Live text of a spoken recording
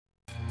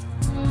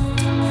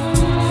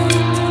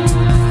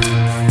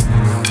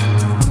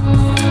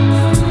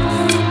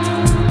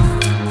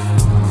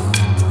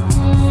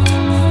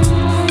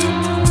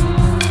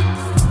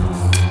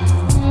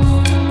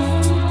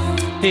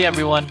Hey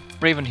everyone,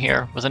 Raven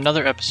here with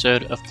another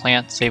episode of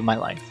Plants Save My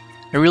Life.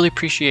 I really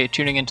appreciate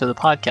tuning into the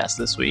podcast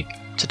this week.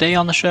 Today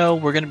on the show,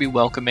 we're going to be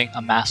welcoming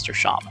a master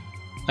shaman,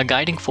 a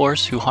guiding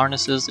force who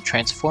harnesses the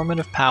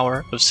transformative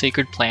power of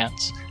sacred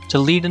plants to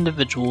lead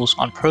individuals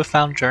on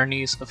profound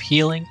journeys of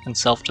healing and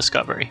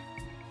self-discovery.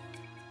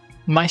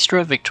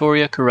 Maestra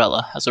Victoria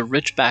Carella has a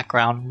rich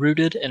background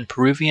rooted in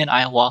Peruvian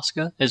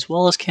ayahuasca as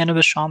well as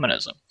cannabis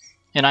shamanism,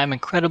 and I'm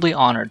incredibly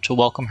honored to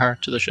welcome her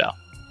to the show.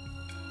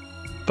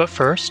 But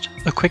first,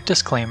 a quick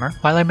disclaimer.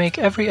 While I make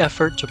every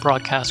effort to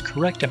broadcast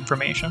correct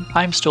information,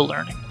 I'm still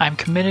learning. I'm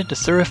committed to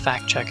thorough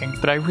fact-checking,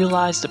 but I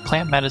realize that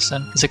plant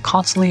medicine is a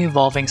constantly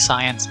evolving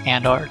science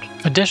and art.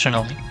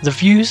 Additionally, the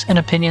views and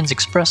opinions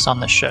expressed on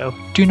this show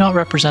do not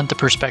represent the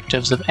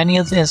perspectives of any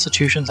of the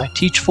institutions I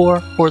teach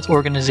for or the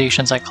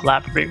organizations I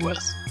collaborate with.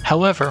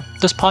 However,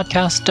 this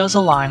podcast does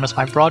align with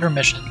my broader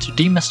mission to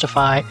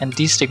demystify and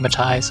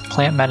destigmatize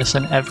plant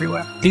medicine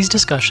everywhere. These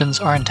discussions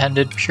are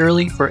intended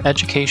purely for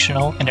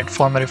educational and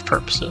informative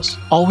purposes.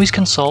 Always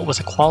consult with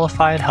a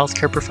qualified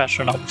healthcare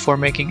professional before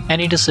making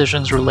any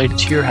decisions related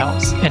to your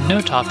health, and no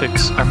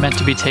topics are meant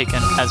to be taken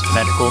as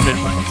medical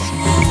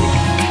advice.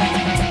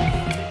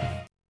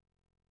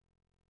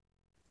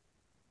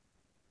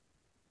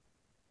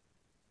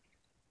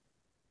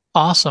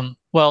 Awesome.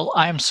 Well,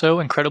 I am so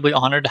incredibly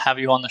honored to have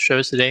you on the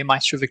show today,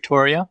 Maestra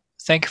Victoria.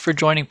 Thank you for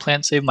joining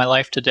Plant Save My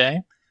Life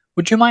today.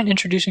 Would you mind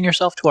introducing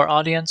yourself to our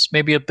audience,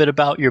 maybe a bit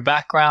about your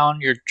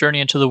background, your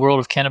journey into the world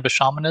of cannabis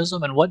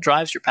shamanism, and what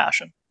drives your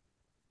passion?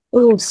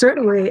 Oh,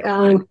 certainly.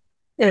 And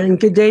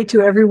good day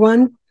to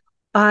everyone.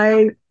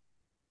 I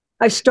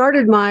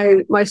started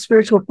my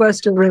spiritual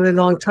quest a really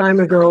long time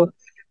ago.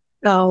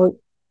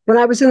 When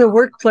I was in the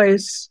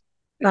workplace,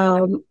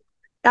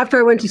 after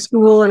I went to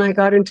school and I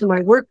got into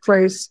my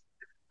workplace,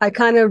 I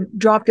kind of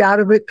dropped out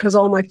of it because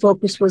all my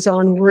focus was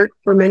on work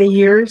for many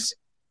years.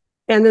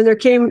 And then there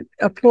came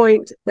a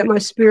point that my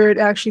spirit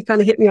actually kind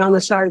of hit me on the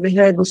side of the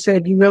head and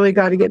said, you really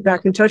got to get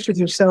back in touch with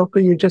yourself or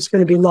you're just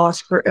going to be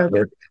lost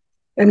forever.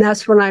 And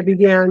that's when I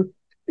began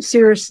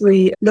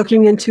seriously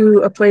looking into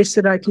a place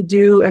that I could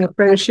do an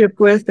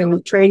apprenticeship with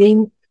and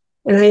training.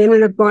 And I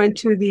ended up going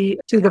to the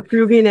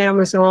Peruvian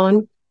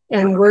Amazon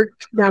and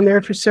worked down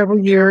there for several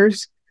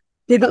years.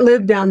 Didn't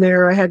live down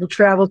there. I had to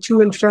travel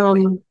to and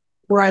from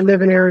where I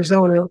live in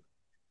Arizona.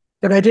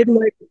 But I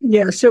didn't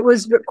so it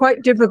was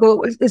quite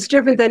difficult. It's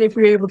different than if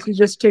you're able to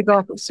just take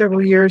off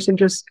several years and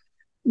just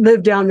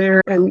live down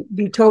there and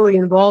be totally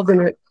involved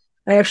in it.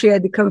 I actually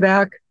had to come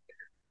back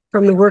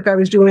from the work I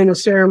was doing, the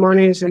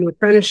ceremonies and the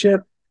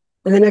apprenticeship,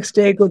 and the next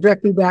day go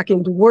directly back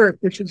into work,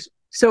 it's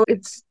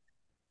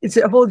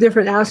a whole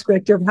different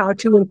aspect of how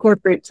to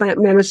incorporate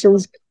plant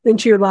medicines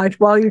into your life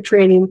while you're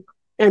training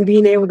and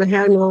being able to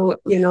handle, a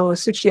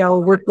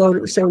 60-hour workload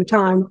at the same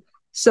time.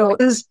 So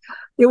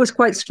it was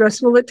quite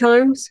stressful at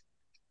times.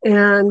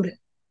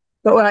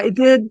 But I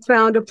did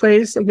found a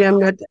place, again,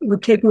 that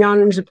would take me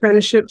on as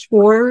apprenticeships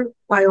for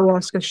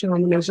ayahuasca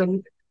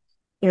shamanism.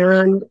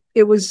 And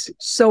it was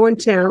so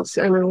intense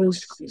and it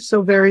was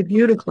so very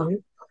beautiful.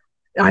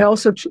 I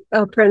also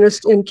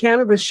apprenticed in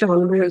cannabis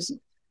shamanism.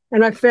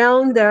 And I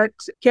found that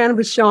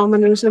cannabis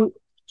shamanism,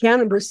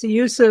 the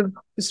use of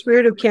the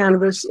spirit of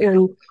cannabis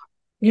in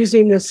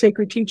using the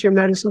sacred teacher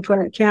medicine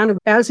plant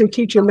cannabis as a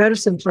teacher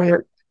medicine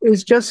plant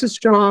is just as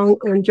strong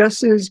and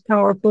just as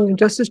powerful and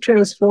just as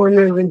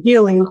transformative and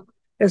healing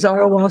as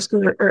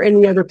ayahuasca or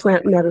any other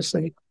plant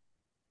medicine.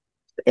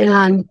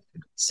 And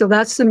so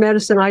that's the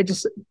medicine I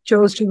just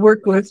chose to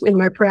work with in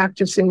my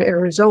practice in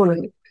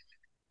Arizona.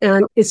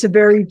 And it's a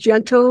very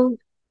gentle,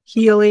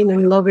 healing,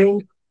 and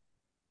loving,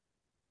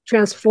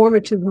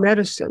 transformative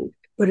medicine,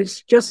 but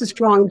it's just as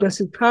strong,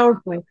 just as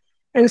powerful.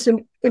 And it's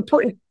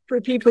important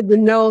for people to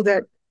know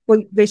that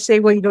when they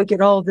say, well, you don't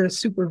get all the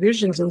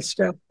supervisions and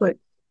stuff, but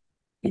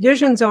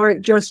visions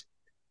aren't just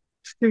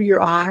through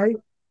your eye.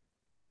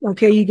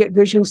 Okay, you get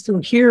visions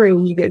through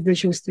hearing, you get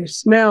visions through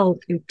smell,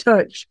 through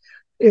touch,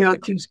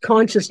 through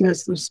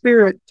consciousness, through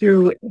spirit,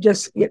 through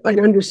just an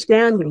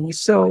understanding.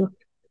 So,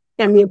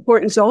 and the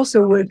importance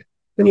also when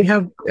you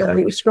have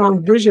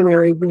strong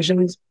visionary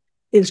visions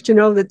is to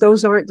know that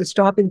those aren't the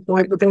stopping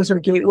point, but those are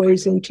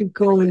gateways into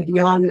going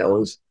beyond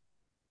those.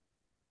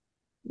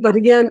 But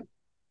again,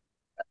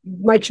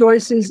 my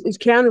choice is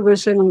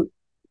cannabis, and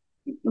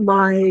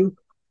my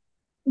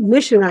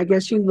mission, I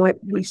guess you might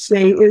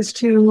say, is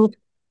to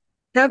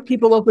have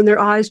people open their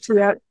eyes to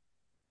that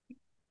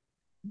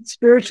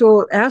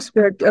spiritual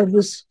aspect of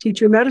this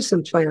teacher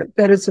medicine plant,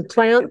 that it's a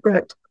plant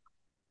that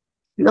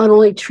not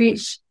only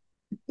treats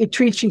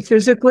you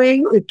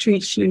physically, it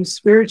treats you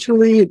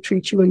spiritually, it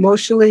treats you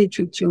emotionally, it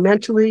treats you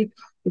mentally,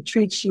 it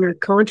treats your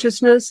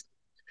consciousness.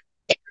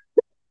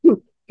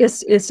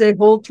 It's a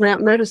whole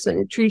plant medicine.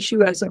 It treats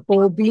you as a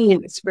whole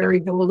being. It's very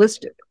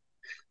holistic.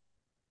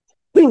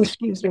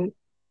 Excuse me.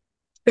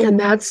 And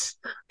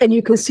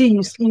you can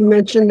see, you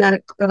mentioned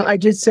that I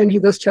did send you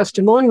those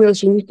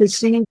testimonials, and you can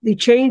see the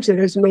change that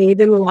has made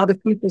in a lot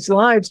of people's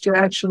lives to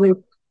actually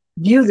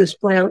view this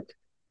plant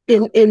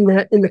in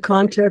the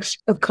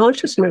context of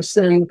consciousness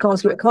and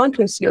cosmic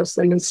consciousness,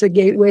 and it's a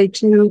gateway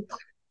to,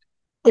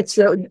 it's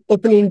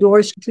opening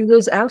doors to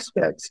those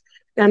aspects,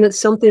 and it's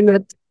something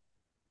that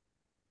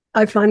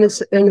I find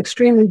is an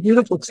extremely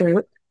beautiful thing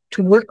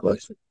to work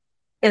with.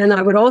 And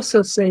I would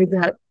also say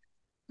that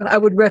I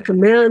would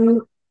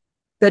recommend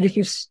that if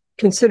you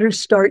consider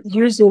start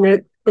using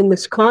it in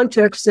this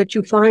context, that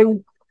you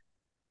find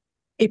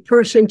a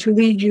person to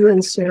lead you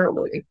in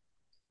ceremony,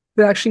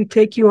 to actually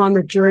take you on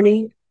the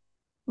journey,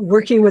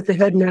 working with the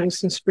head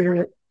medicine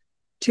spirit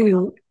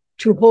to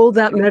hold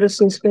that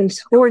medicine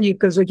space for you.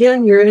 Because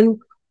again, you're in,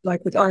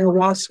 like with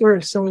ayahuasca or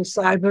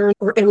psilocybin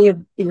or any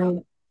of,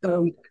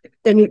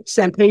 any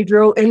San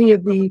Pedro, any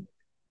of the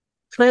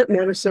plant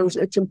medicines,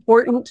 it's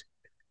important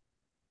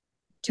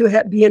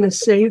to be in a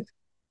safe,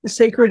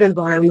 sacred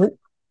environment,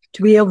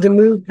 to be able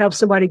to have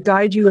somebody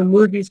guide you and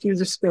move you through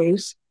the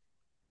space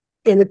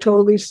in a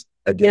totally,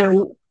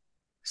 again,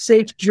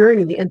 safe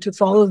journey, and to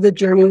follow the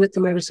journey that the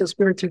medicine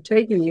spirits are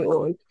taking you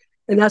on.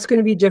 And that's going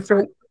to be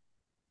different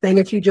than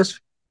if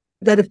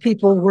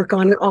people work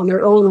on it on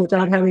their own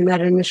without having that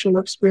initial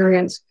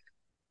experience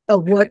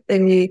of what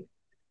a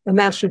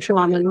master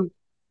shaman,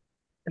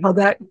 how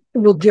that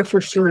will differ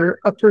for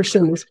a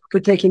person for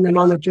taking them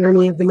on the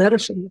journey of the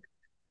medicine.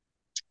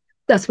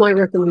 That's my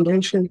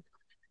recommendation.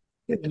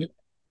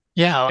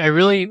 Yeah, I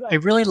really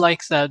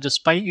like that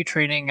despite you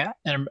training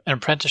an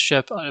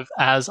apprenticeship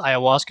as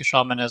ayahuasca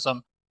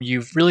shamanism,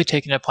 you've really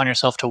taken it upon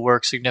yourself to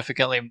work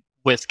significantly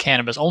with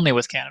cannabis, only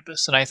with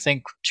cannabis. And I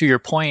think to your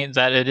point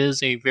that it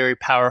is a very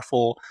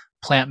powerful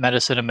plant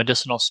medicine and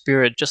medicinal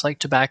spirit, just like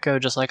tobacco,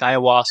 just like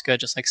ayahuasca,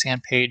 just like San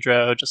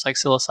Pedro, just like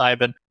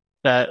psilocybin,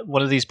 that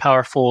one of these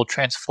powerful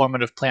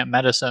transformative plant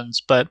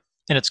medicines. But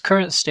in its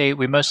current state,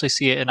 we mostly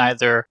see it in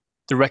either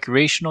the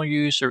recreational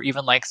use or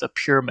even like the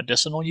pure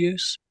medicinal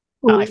use.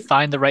 I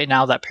find that right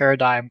now that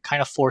paradigm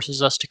kind of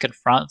forces us to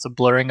confront the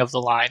blurring of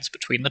the lines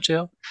between the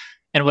two.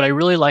 And what I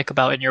really like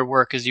about in your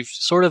work is you've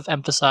sort of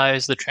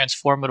emphasized the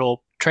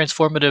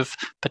transformative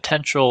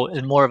potential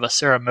in more of a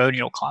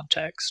ceremonial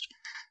context.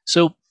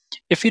 So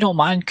if you don't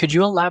mind, could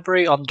you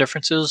elaborate on the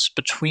differences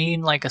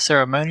between like a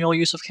ceremonial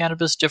use of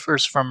cannabis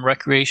differs from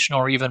recreational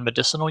or even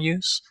medicinal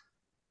use?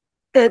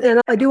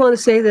 And I do want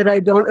to say that I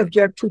don't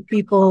object to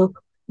people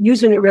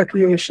using it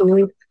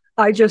recreationally.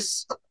 I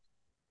just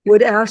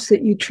would ask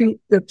that you treat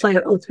the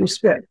plant with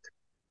respect.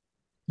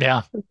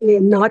 Yeah.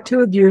 And not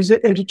to abuse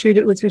it, and to treat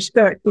it with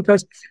respect,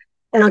 because,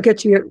 and I'll get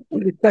to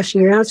the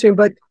question you're answering,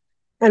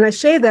 and I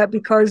say that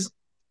because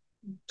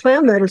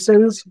plant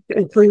medicines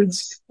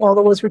includes all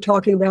the ones we're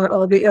talking about,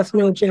 all the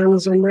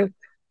ethnogens and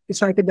the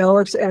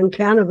psychedelics and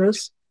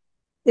cannabis,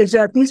 is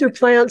that these are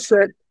plants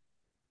that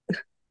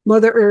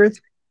Mother Earth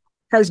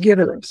has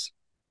given us,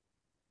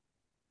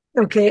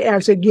 okay,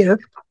 as a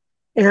gift.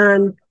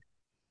 And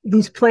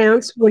these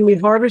plants, when we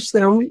harvest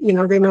them,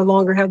 they no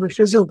longer have a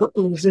physical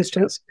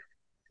resistance,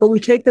 but we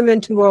take them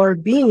into our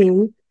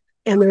being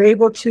and they're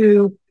able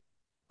to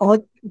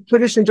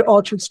put us into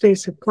altered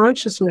states of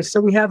consciousness. So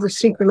we have the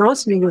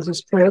synchronicity with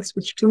these plants,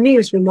 which to me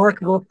is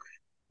remarkable,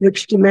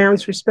 which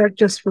demands respect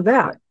just for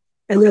that.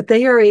 And that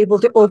they are able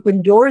to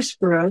open doors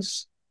for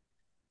us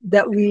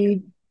that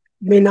we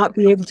may not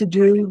be able to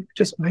do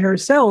just by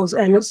ourselves.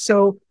 And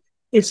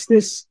it's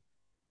this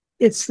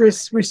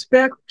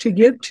respect to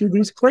give to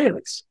these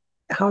plants,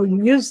 how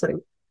you use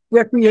them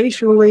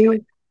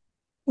recreationally,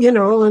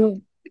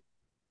 and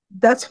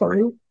that's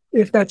fine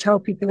if that's how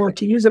people want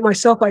to use it.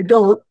 Myself, I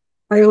don't.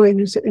 I only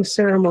use it in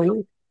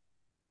ceremony.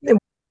 And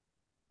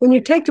when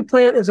you take the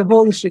plant as a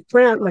holistic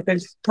plant, like I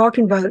was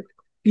talking about,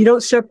 you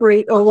don't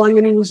separate, I'm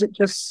going to use it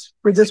just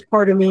for this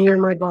part of me or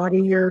my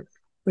body or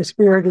my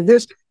spirit or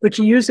this, but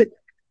you use it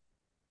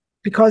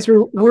because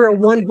we're a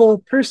one whole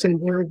person.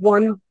 We're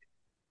one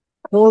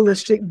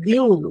holistic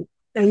being.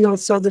 And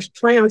also these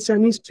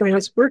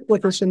plants work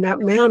with us in that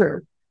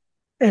manner.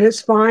 And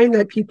it's fine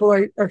that people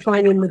are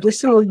finding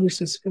medicinal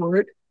uses for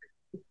it.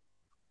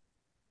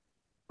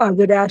 I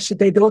would ask that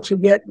they don't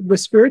forget the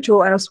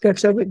spiritual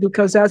aspects of it,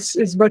 because that's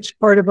as much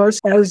part of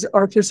us as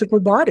our physical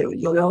body.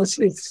 There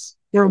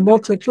are a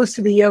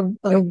multiplicity of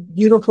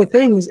beautiful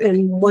things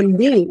in one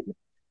being.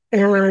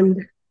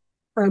 And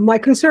my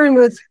concern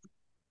with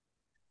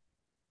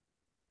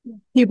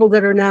people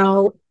that are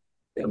now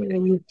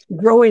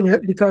growing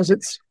it because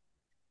it's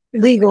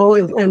legal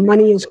and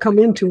money has come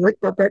into it,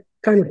 but that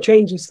kind of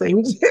changes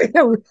things.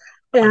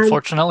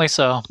 Unfortunately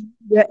so.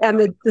 Yeah,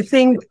 and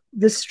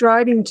the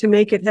striving to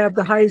make it have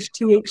the highest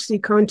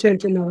THC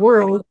content in the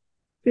world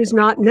is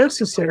not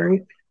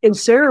necessary. In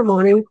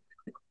ceremony,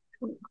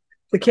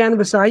 the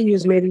cannabis I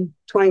use, maybe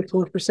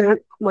 24%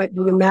 might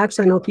be the max.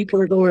 I know people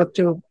are going up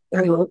to,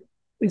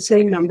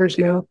 insane numbers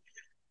now.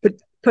 But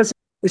because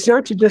it's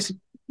not to just,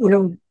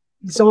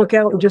 zonk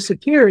out and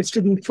disappear, it's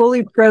to be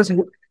fully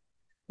present,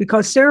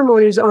 because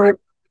ceremonies aren't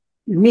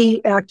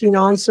me acting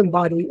on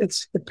somebody.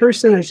 It's the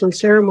person that's in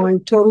ceremony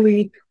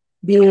totally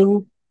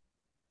being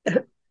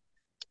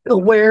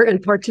aware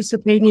and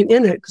participating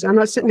in it, because I'm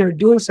not sitting there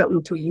doing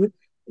something to you.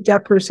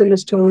 that person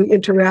is totally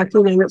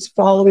interacting and it's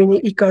following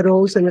the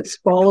icaros and it's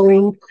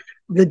following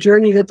the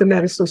journey that the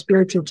medicine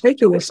spirits are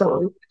taking us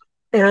on.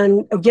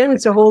 And again,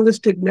 it's a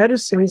holistic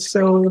medicine.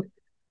 So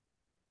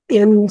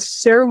in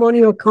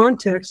ceremonial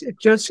context, it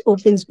just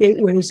opens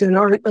gateways that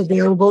aren't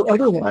available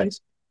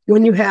otherwise.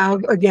 When you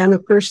have, again, a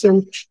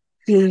person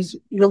who's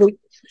really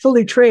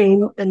fully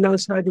trained and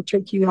knows how to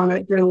take you on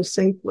that journey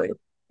safely.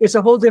 It's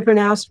a whole different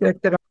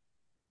aspect that I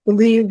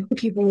believe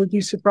people would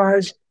be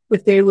surprised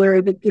if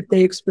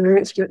they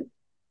experienced it.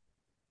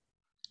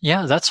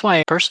 Yeah, that's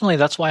why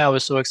I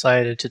was so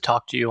excited to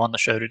talk to you on the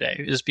show today,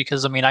 is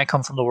because, I mean, I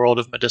come from the world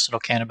of medicinal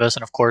cannabis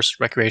and, of course,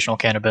 recreational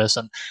cannabis.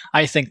 And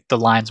I think the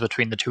lines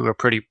between the two are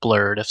pretty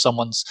blurred. If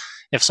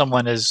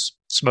someone is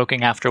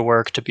smoking after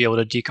work to be able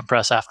to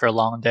decompress after a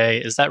long day,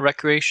 is that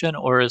recreation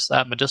or is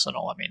that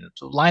medicinal? I mean,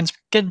 the lines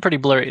getting pretty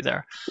blurry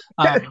there.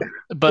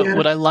 But Yeah.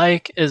 what I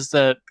like is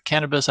that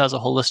cannabis as a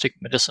holistic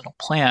medicinal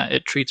plant,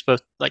 it treats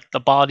both like the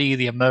body,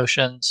 the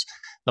emotions,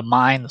 the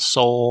mind, the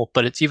soul,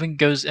 but it even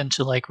goes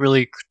into like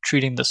really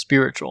treating the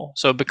spiritual.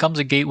 So it becomes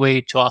a gateway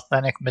to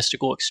authentic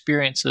mystical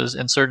experiences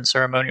in certain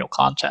ceremonial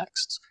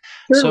contexts.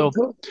 So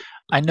True.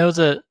 I know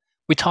that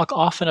we talk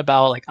often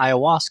about like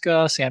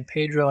ayahuasca, San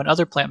Pedro, and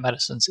other plant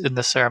medicines in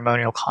the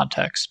ceremonial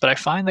context, but I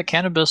find that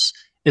cannabis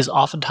is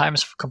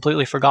oftentimes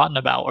completely forgotten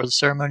about, or the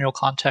ceremonial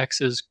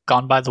context is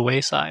gone by the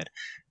wayside.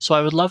 So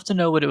I would love to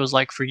know what it was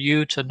like for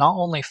you to not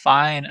only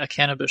find a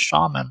cannabis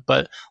shaman,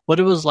 but what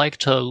it was like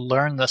to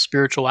learn the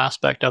spiritual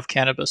aspect of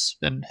cannabis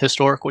in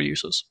historical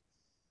uses.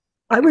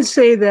 I would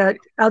say that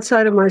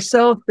outside of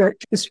myself, that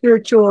the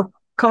spiritual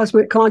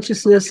cosmic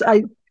consciousness,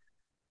 to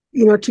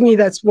me,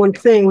 that's one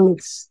thing.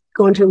 It's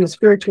going to the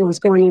spiritual is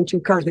going into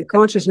cosmic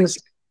consciousness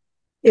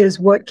is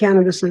what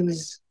cannabis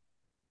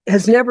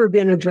has never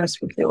been addressed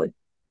before.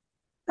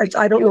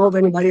 I don't know of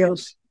anybody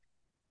else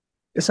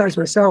besides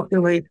myself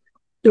really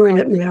doing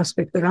it in the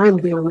aspect that I'm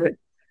doing it.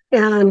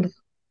 And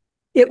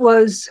it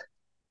was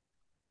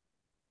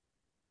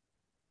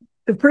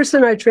the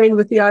person I trained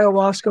with the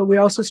ayahuasca. We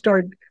also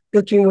started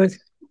working with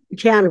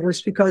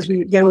cannabis because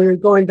we were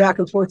going back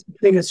and forth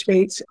between the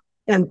States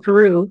and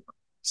Peru.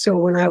 So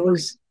when I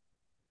was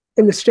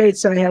in the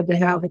States, I had to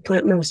have a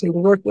plant medicine to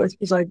work with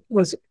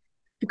because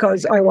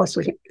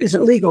ayahuasca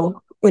isn't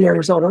legal in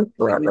Arizona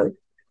where I live.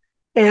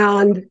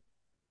 And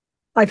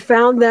I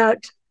found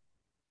that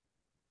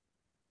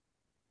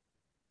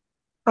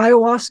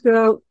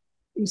ayahuasca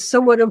is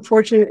somewhat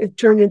unfortunate. It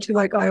turned into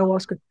like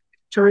ayahuasca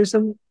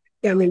tourism.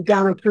 I mean,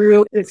 down in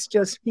Peru, it's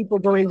just people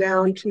going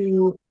down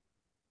to,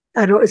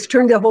 I don't know, it's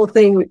turned the whole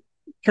thing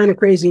kind of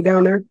crazy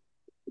down there.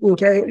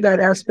 Okay, that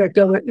aspect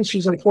of it, which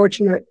is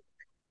unfortunate.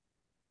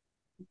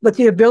 But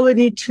the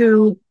ability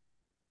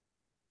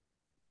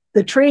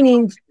the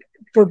training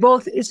for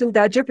both isn't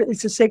that different.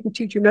 It's a sacred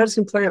teacher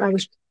medicine plant. I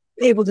was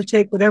able to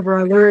take whatever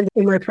I learned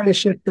in my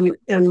apprenticeship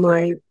and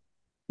my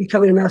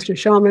becoming a master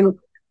shaman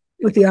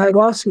with the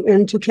ayahuasca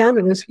into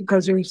cannabis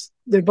because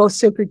they're both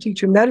sacred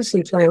teacher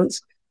medicine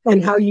plants,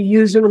 and how you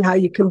use them and how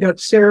you conduct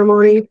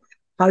ceremony,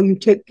 how you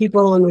take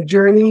people on the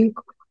journey,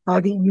 how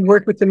you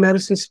work with the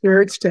medicine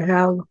spirits to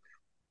have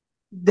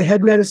the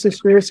head medicine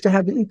spirits to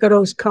have the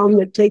icaros come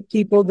that take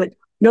people that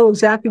know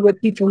exactly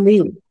what people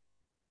need.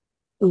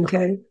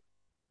 Okay.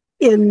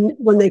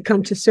 When they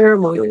come to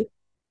ceremony.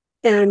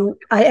 And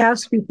I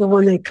ask people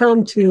when they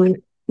come to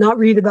not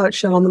read about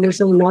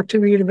shamanism, not to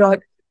read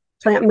about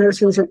plant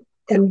medicines,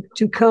 and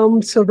to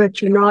come so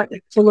that you're not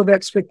full of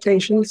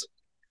expectations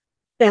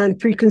and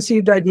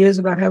preconceived ideas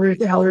about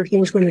how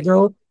everything's going to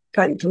go,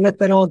 kind of to let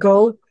that all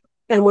go.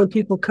 And when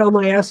people come,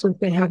 I ask them if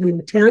they have an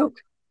intent,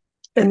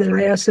 and then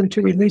I ask them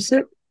to release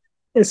it.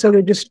 And so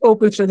they're just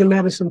open for the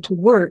medicine to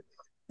work.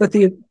 But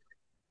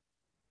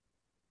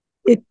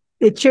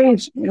it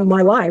changed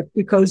my life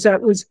because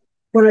that was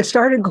when I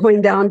started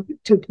going down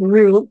to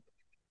Peru.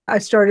 I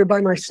started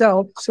by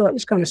myself, so that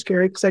was kind of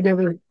scary because I'd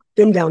never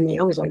been down the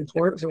Amazon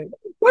before. So,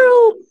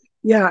 well,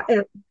 yeah,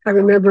 and I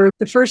remember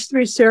the first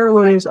 3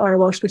 ceremonies,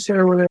 ayahuasca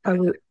ceremony I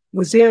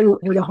was in,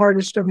 were the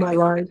hardest of my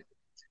life.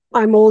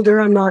 I'm older,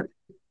 I'm not,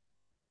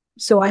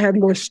 so I had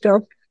more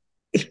stuff.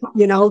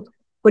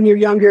 When you're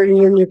younger and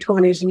you're in your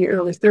 20s and your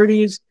early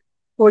 30s,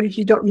 40s,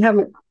 you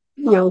haven't,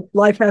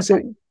 life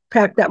hasn't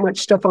packed that much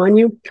stuff on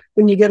you.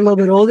 When you get a little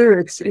bit older,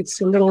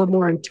 it's a little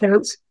more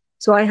intense.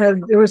 So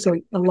there was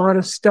a lot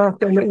of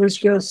stuff, and it was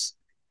just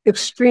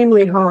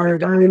extremely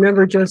hard. I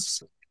remember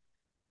just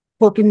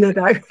hoping that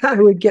I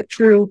would get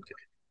through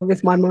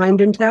with my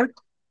mind intact.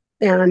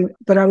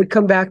 But I would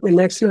come back the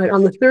next night.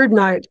 On the 3rd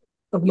night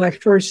of my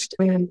first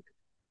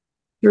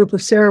group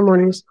of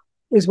ceremonies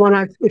is when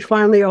it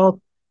finally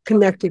all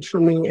connected for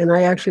me. And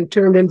I actually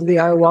turned into the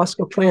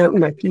ayahuasca plant,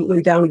 and my feet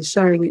went down to the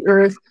center of the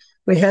earth.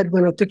 My head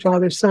went up to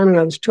Father Son, and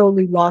I was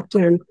totally locked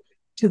in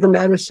to the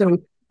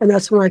medicine. And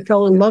that's when I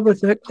fell in love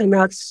with it. And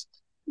that's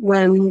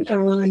when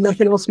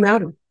nothing else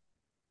mattered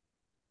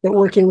but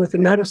working with the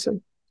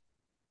medicine.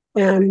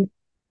 And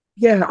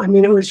yeah, I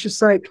mean, it was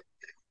just like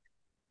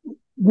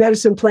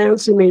medicine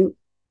plants. I mean,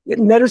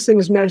 medicine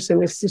is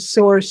medicine. It's the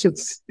source.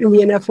 It's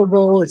the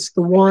ineffable. It's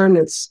the one.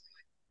 It's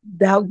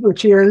that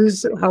which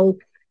is how,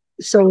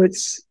 so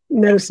it's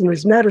medicine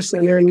is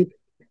medicine. And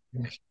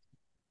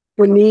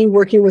for me,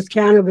 working with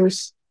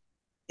cannabis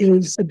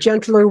is a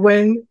gentler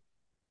way,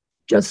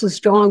 just as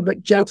strong,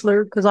 but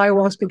gentler, because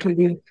ayahuasca can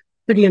be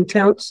pretty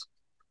intense,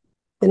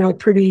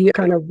 pretty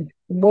kind of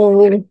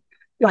bold.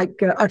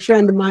 Like a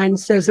friend of mine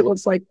says it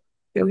was like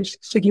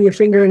sticking your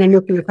finger in a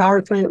nuclear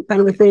power plant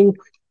kind of a thing.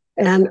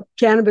 And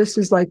cannabis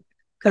is like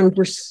kind of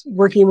just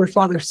working with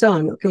father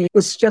son. Okay,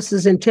 it's just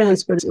as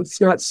intense, but it's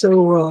not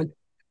so.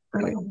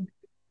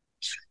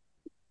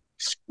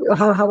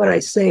 How would I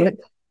say it?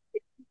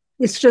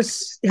 It's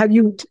just. Have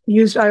you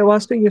used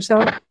ayahuasca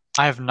yourself?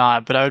 I have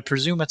not, but I would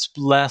presume it's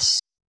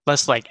less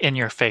like in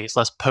your face,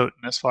 less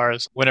potent as far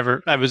as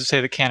whenever I would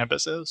say the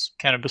cannabis is.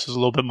 Cannabis is a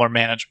little bit more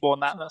manageable in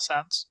that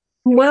sense.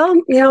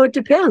 Well, it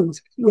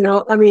depends.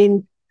 I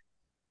mean,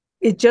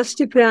 it just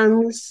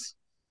depends.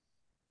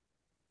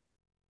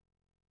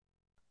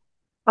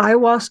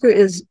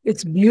 Ayahuasca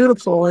it's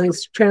beautiful and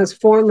it's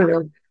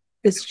transformative.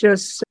 It's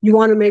just, you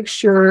want to make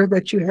sure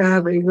that you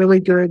have a really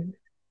good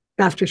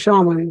master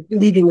shaman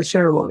leading the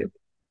ceremony.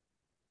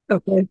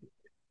 Okay.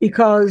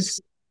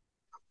 Because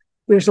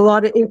there's a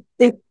lot of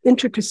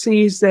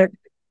intricacies that,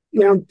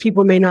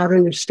 people may not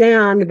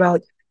understand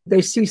about.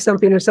 They see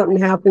something or something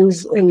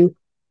happens and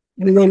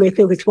they may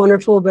think it's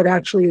wonderful, but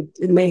actually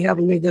it may have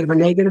a bit of a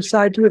negative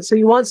side to it. So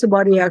you want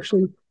somebody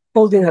actually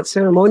holding that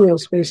ceremonial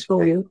space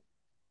for you.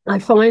 I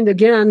find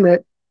again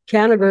that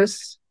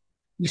cannabis,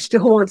 you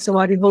still want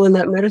somebody holding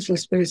that medicine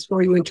space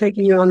for you and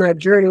taking you on that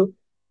journey,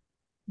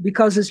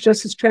 because it's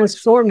just as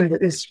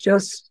transformative. It's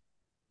just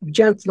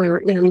gentler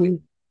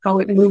in how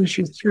it moves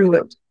you through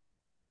it.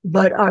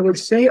 But I would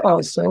say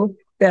also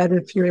that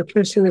if you're a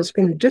person that's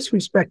going to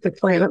disrespect the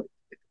plant,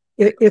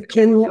 it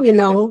can,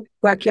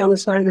 whack you on the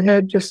side of the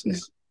head just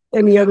as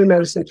any other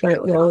medicine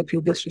plant will if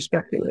you're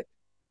disrespecting it.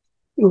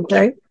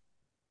 Okay?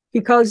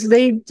 Because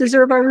they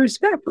deserve our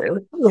respect,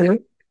 really.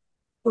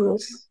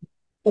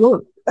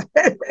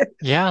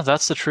 Yeah,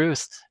 that's the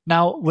truth.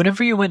 Now,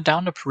 whenever you went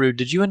down to Peru,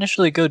 did you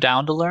initially go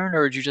down to learn,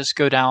 or did you just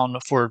go down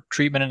for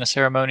treatment and a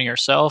ceremony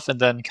yourself, and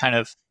then kind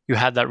of you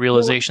had that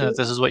realization that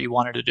this is what you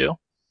wanted to do?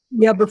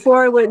 Yeah,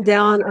 before I went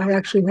down, I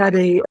actually had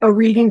a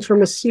reading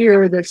from a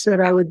seer that said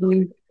I would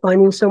be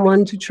finding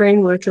someone to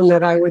train with and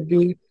that I would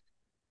be,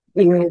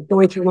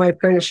 going through my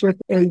apprenticeship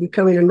and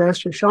becoming a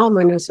master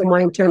shaman. And so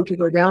my intent to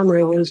go down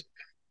there was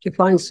to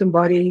find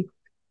somebody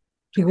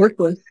to work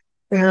with.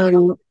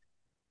 And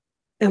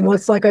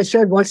once, like I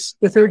said, once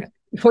the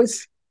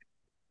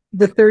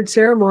third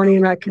ceremony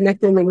and I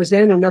connected and it was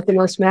in and nothing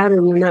else mattered,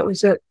 and that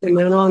was it. It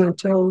went on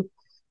until,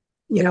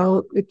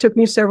 it took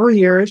me several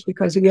years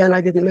because, again,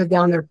 I didn't live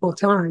down there full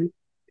time.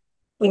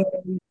 But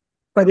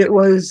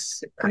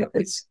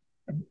it's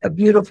a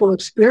beautiful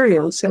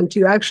experience. And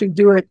to actually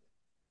do it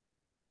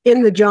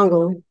in the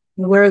jungle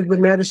where the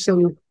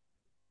medicine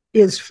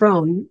is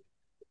from,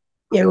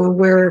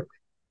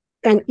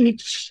 and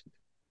each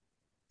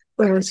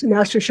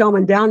master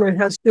shaman down there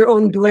has their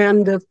own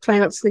blend of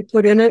plants they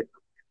put in it,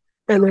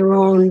 and their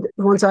own,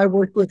 the ones I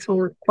worked with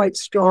were quite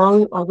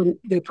strong.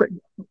 They put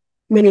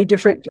many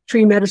different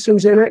tree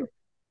medicines in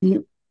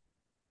it.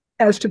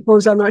 As to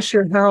suppose, I'm not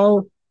sure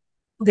how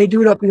they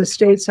do it up in the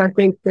States. I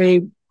think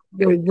they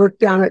work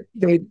down it,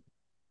 they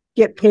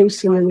get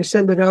paste and then they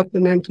send it up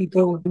and then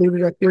people leave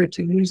it up here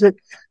to use it.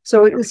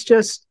 So it's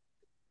just,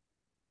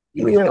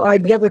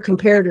 I've never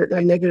compared it.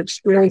 I never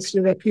experienced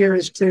it up here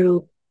as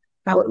to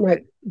how it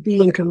might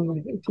be if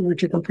you were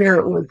to compare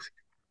it with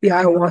the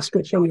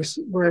ayahuasca from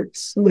where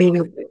it's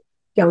native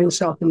down in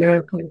South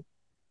America.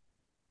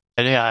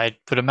 And yeah, I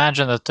would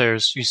imagine that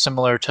there's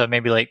similar to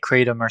maybe like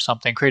kratom or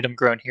something. Kratom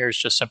grown here is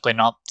just simply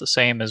not the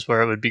same as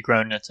where it would be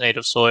grown in its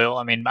native soil.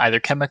 I mean, either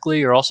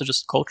chemically or also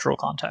just cultural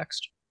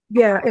context.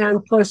 Yeah,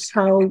 and plus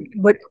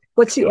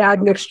what's the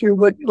admixture?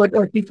 What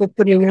are people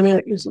putting in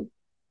it? Is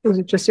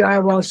it just the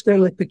ayahuasca,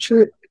 like the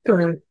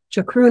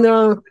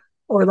chacruna,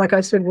 or like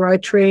I said, where I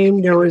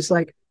trained, there was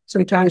like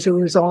sometimes it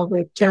was all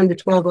like 10 to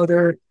 12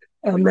 other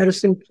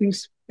medicine tree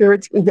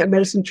spirits, that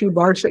medicine tree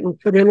barks that were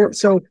put in it.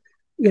 So,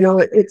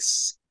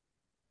 it's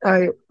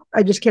I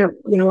just can't,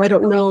 I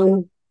don't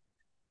know.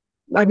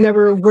 I've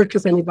never worked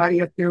with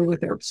anybody up here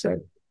with it, so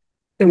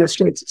in the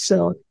States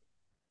itself.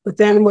 But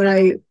then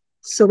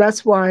so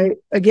that's why,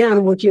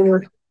 again, working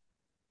with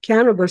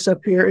cannabis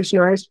up here is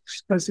nice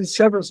because there's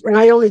several, and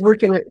I only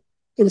work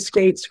in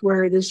states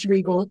where it is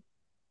legal,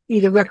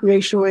 either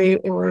recreationally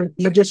or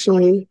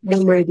medicinally,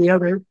 one way or the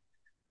other.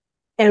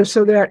 And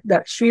so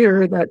that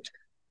fear,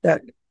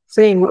 that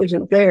thing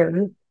isn't there,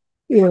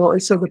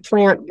 and so the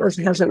plant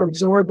hasn't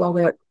absorbed all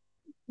that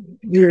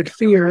weird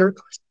fear.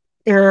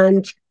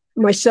 And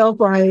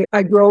myself, I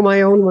grow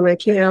my own when I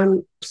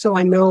can, so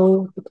I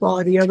know the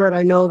quality of it.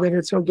 I know that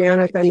it's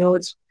organic. I know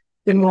it's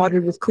been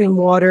watered with clean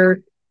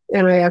water.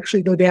 And I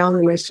actually go down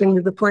and I sing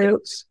to the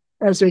plants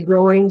as they're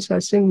growing. So I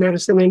sing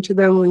medicine into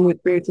them and we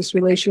create this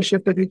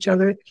relationship with each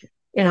other.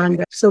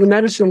 And so the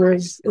medicine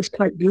is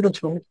quite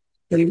beautiful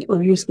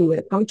when used in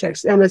that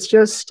context. And it's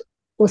just,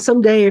 well,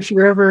 someday if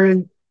you're ever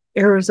in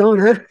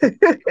Arizona,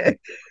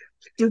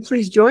 do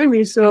please join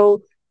me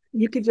so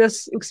you could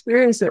just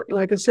experience it.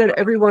 Like I said,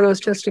 every one of those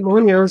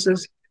testimonials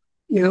is,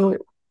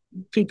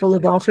 people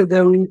have offered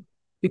them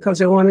because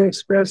they want to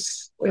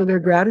express their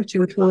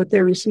gratitude for what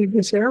they received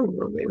in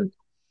ceremony.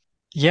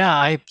 Yeah,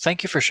 I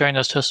thank you for sharing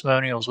those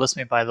testimonials with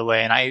me, by the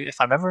way. And if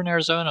I'm ever in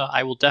Arizona,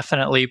 I will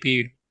definitely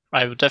be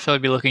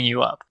looking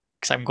you up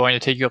because I'm going to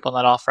take you up on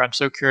that offer. I'm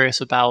so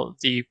curious about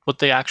what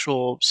the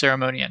actual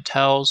ceremony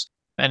entails,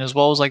 and as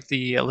well as like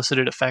the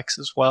elicited effects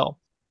as well.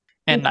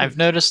 And I've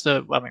noticed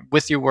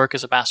with your work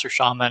as a master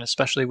shaman,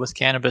 especially with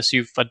cannabis,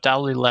 you've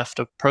undoubtedly left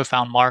a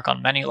profound mark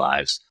on many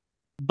lives.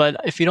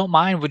 But if you don't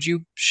mind, would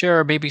you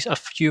share maybe a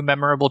few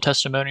memorable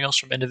testimonials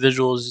from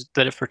individuals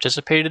that have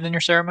participated in your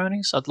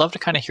ceremonies? I'd love to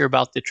kind of hear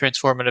about the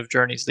transformative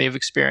journeys they've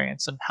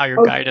experienced and how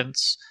your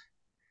guidance.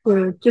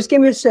 Just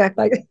give me a sec.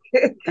 Let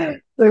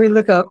me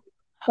look up.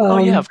 Oh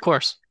yeah, of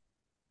course.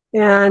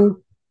 And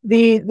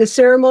the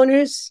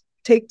ceremonies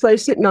take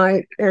place at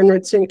night, and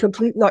it's in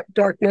complete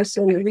darkness.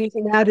 And the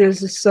reason that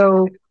is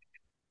so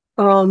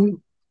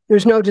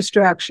there's no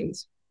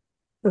distractions.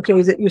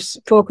 Okay, that you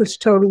focus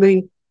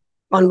totally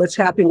on what's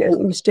happening,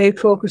 and you stay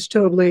focused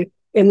totally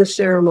in the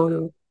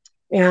ceremony.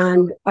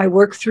 And I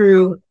work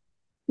through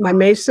my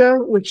mesa,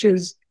 which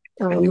is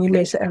my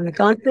mesa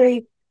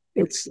elegante.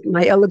 It's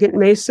my elegant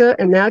mesa,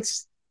 and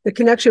that's the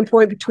connection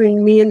point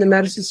between me and the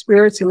medicine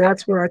spirits, and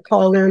that's where I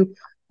call in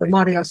the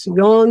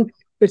Mariacion.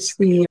 It's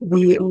the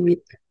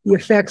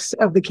effects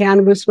of the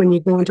cannabis when you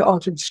go into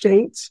altered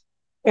states,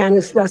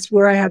 and that's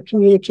where I have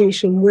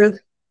communication with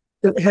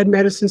the head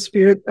medicine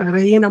spirit,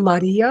 Reina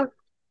Maria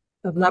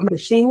of La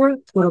Medicina,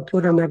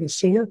 Pura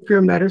Medicina,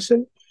 pure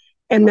medicine,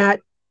 and that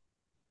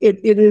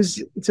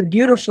it's a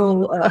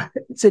beautiful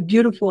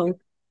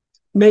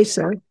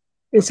mesa.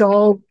 It's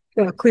all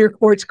clear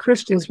quartz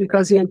crystals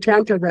because the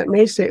intent of that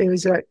mesa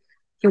is that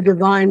for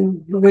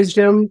divine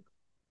wisdom,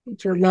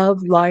 for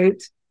love,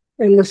 light,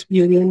 endless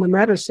beauty in the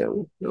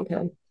medicine.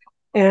 Okay,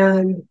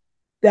 and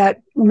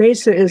that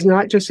mesa is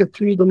not just a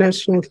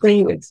three-dimensional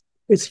thing.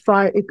 It's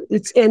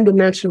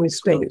n-dimensional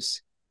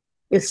space.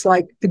 It's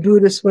like the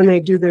Buddhists, when they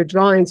do their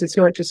drawings, it's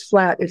not just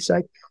flat. It's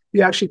like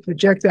you actually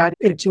project that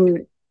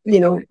into,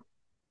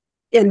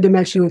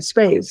 n-dimensional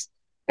space.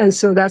 And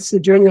so that's the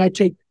journey I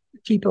take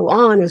people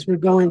on as we're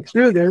going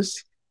through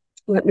this.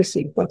 Let me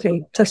see.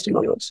 Okay,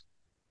 testimonials.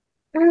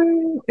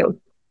 The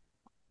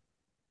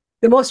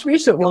most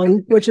recent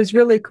one, which is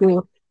really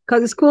cool,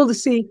 because it's cool to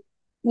see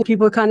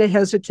people kind of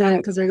hesitant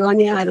because they're going,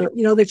 yeah, I don't,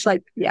 it's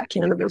like, yeah,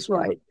 cannabis,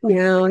 right?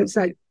 It's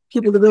like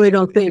people that really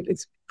don't think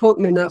it's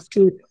potent enough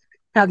to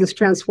have this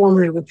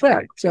transformative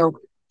effect. So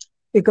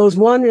it goes,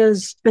 one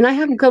is, and I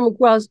haven't come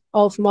across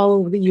from all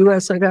over the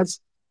U.S. I've had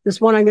this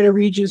one I'm going to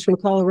read you is from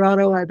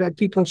Colorado. I've had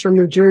people from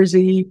New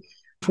Jersey,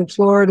 from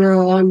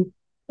Florida,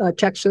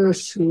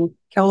 Texas, and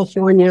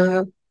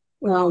California,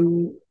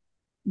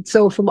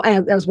 so from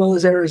as well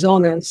as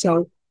Arizona.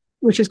 So,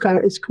 which is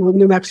it's cool.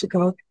 New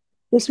Mexico.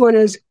 This one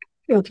is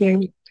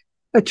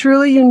a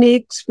truly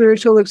unique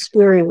spiritual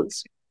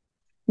experience.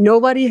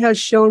 Nobody has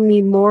shown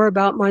me more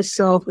about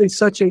myself in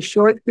such a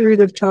short period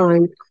of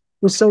time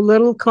with so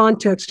little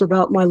context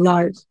about my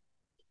life.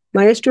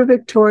 Maestra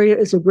Victoria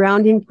is a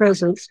grounding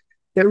presence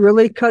that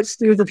really cuts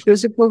through the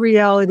physical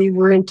reality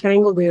we're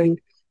entangled in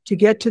to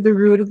get to the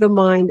root of the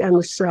mind and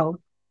the self.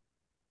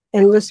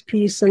 Endless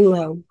peace and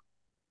love.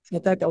 I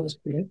thought that was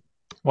good.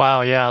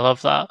 Wow, yeah, I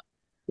love that.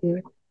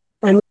 Yeah.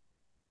 And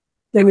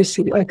let me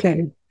see.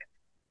 Okay.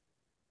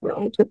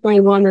 I'll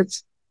find one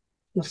that's,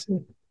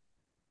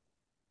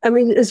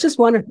 it's just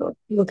wonderful.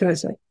 What can I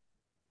say?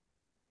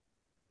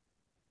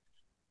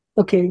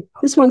 Okay,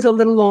 this one's a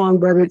little long,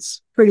 but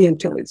it's pretty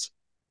intense.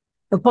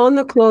 Upon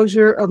the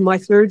closure of my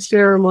third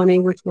ceremony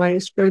with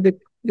Maestra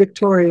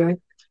Victoria,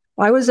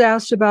 I was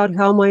asked about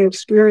how my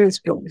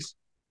experience was.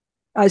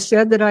 I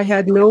said that I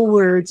had no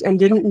words and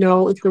didn't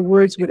know if the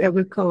words would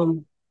ever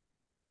come.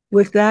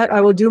 With that,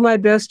 I will do my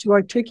best to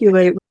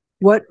articulate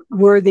what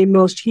were the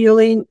most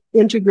healing,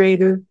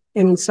 integrative,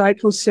 and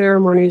insightful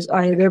ceremonies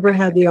I have ever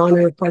had the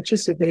honor of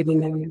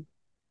participating in.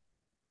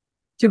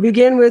 To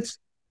begin with,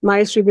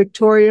 Maestra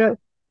Victoria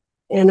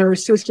and her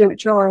assistant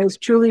Charles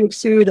truly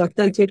exude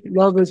authentic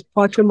love as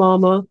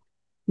Pachamama,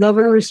 love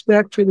and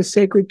respect for the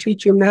sacred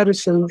teacher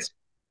medicines,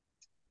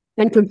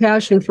 and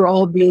compassion for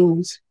all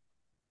beings.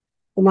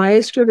 The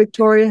Maestra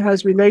Victoria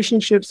has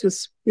relationships with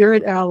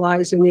spirit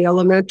allies in the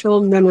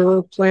elemental,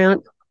 mineral,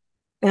 plant,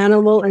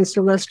 animal, and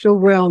celestial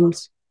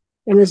realms,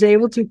 and is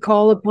able to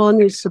call upon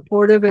these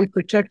supportive and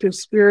protective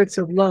spirits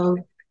of love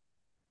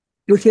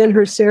within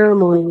her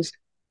ceremonies,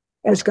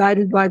 as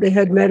guided by the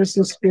head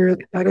medicine spirit,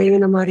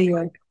 Reina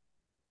Maria.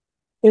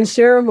 In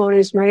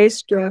ceremonies,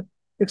 Maestra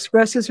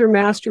expresses her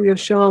mastery of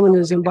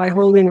shamanism by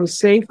holding a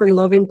safe and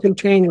loving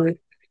container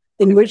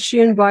in which she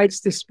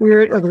invites the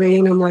spirit of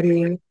Reina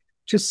Maria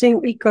to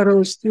sing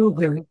Icaros through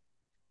her.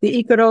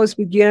 The Icaros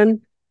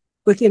begin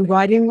with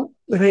inviting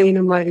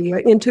Reina Maria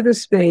into the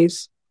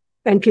space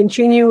and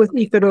continue with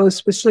Icaros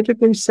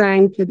specifically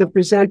sang to the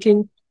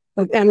presenting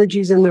of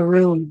energies in the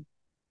room.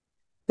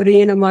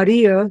 Reina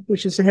Maria,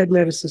 which is the head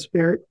medicine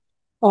spirit,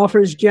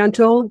 offers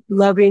gentle,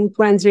 loving,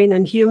 cleansing,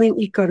 and healing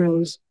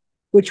icaros,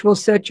 which will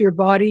set your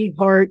body,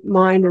 heart,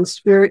 mind, and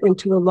spirit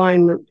into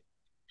alignment.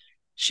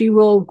 She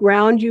will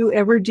ground you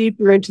ever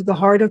deeper into the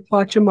heart of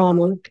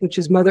Pachamama, which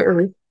is Mother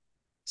Earth,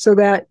 so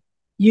that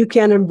you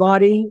can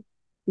embody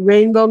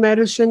rainbow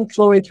medicine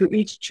flowing through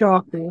each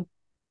chakra,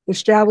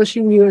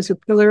 establishing you as a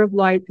pillar of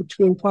light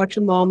between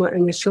Pachamama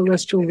and the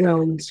celestial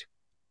realms.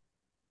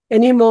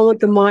 Any moment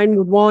the mind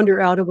would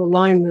wander out of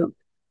alignment,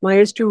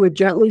 Maestra would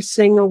gently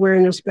sing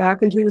awareness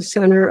back into the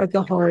center of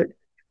the heart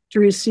to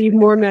receive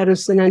more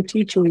medicine and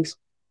teachings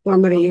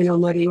from Reina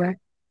Maria.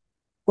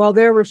 While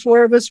there were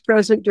 4 of us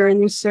present during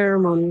these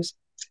ceremonies,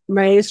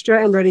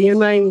 Maestra and Reina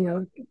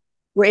Maria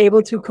were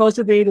able to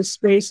cultivate a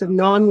space of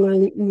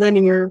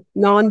non-linear,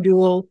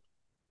 non-dual,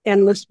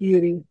 endless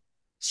beauty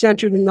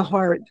centered in the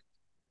heart.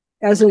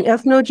 As an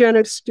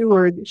ethnogenic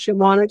steward,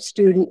 shamanic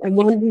student, and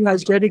one who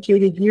has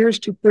dedicated years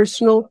to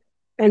personal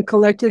and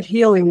collective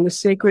healing with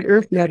sacred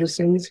earth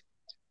medicines,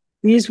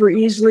 these were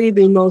easily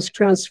the most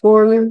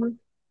transformative,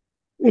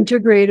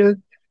 integrative,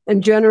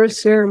 and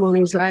generous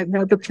ceremonies I have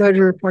had the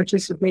pleasure of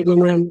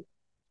participating in.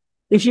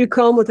 If you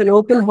come with an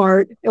open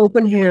heart,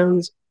 open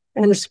hands,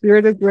 and a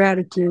spirit of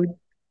gratitude,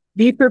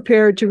 be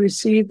prepared to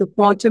receive the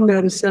quantum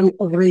medicine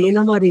of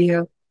Reina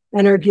Maria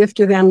and her gift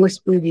of endless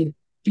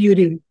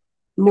beauty.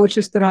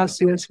 Muchas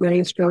gracias,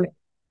 Maestra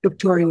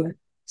Victoria.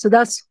 So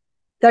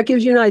that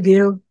gives you an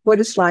idea of what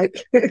it's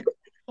like.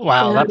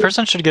 Wow, that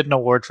person should get an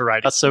award for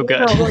writing. That's so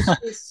good.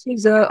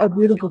 She's a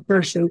beautiful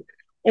person.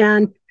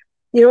 And,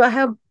 I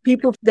have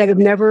people that have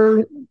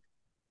never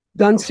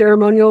done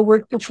ceremonial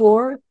work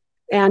before,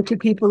 and to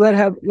people that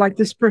have, like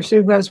this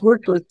person who has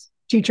worked with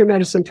teacher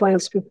medicine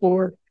plants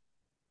before.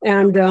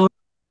 And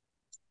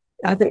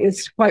I think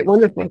it's quite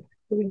wonderful.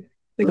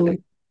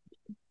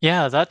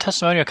 Yeah, that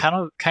testimonial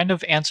kind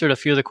of answered a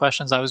few of the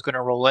questions I was going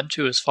to roll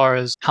into as far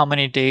as how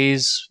many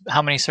days,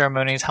 how many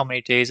ceremonies, how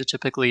many days it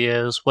typically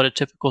is, what a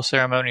typical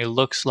ceremony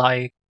looks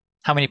like,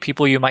 how many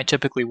people you might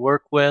typically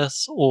work with,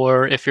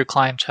 or if your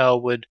clientele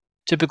would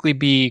typically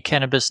be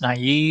cannabis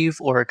naive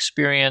or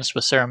experienced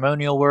with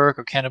ceremonial work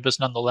or cannabis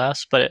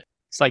nonetheless. But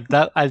it's like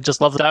that. I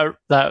just love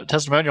that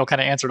testimonial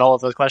kind of answered all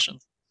of those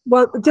questions.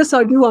 Well, just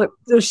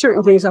there's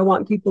certain things I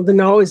want people to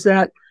know is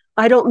that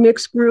I don't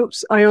mix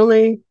groups.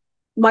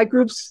 My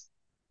groups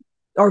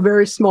are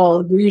very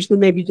small. They're usually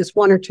maybe just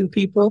 1 or 2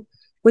 people.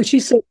 When she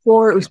said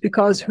 4, it was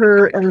because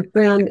her and her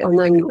friend and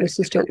then my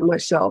assistant and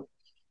myself.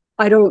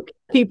 I don't,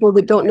 people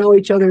that don't know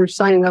each other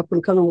signing up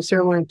and coming to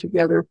ceremony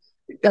together.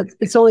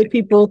 It's only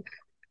people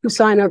who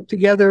sign up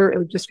together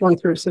or just one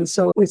person.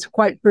 So it's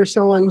quite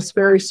personal and it's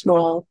very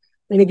small.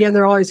 And again,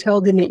 they're always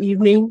held in the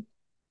evening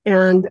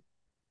and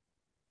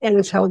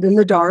it's held in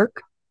the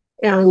dark.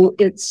 And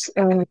it's,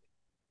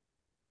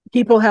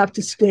 people have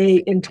to stay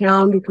in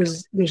town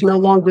because there's no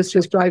long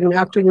distance driving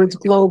afterwards.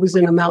 Globe is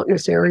in a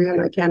mountainous area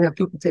and I can't have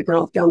people taking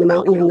off down the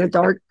mountain in the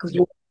dark because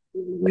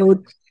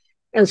road.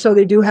 And so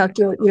they do have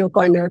to,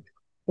 find a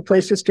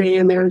place to stay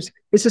in.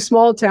 It's a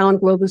small town.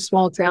 Globe is a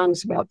small town.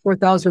 It's about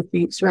 4,000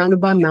 feet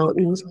surrounded by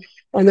mountains.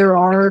 And there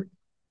are,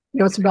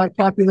 it's about a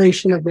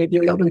population of maybe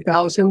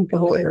 11,000, the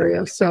whole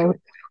area. So,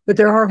 but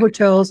there are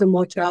hotels and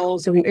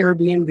motels and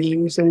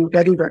Airbnbs and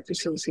bed and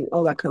breakfasts and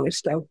all that kind of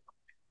stuff.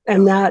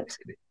 And that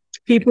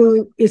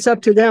people, it's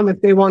up to them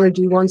if they want to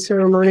do one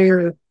ceremony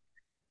or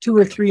 2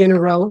 or 3 in a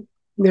row.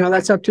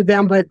 That's up to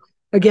them. But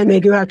again,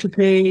 they do have to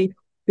pay.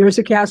 There's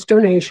a cash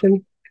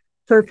donation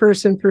per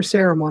person per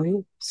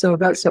ceremony. So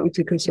that's something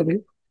to consider.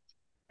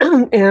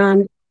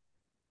 And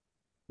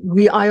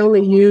I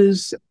only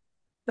use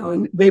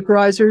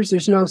vaporizers.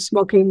 There's no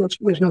smoking.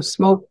 There's no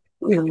smoke,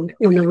 in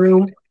the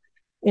room.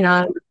 And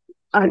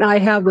I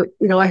have,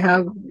 I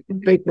have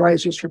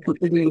vaporizers for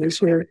people to use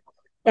here.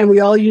 And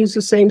we all use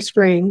the same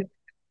strain.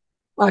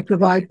 I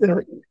provide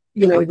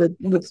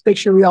make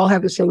sure we all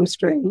have the same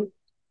strain.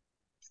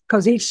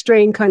 Because each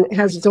strain kind of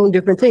has its own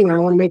different thing. I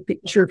want to make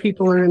sure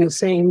people are in the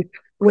same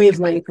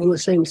wavelength on the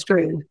same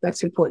strain.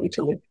 That's important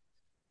to me.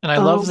 And I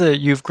love that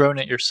you've grown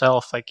it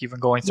yourself, like even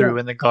going through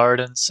in the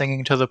garden,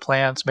 singing to the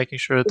plants, making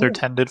sure that they're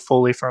tended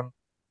fully from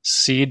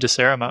seed to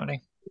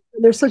ceremony.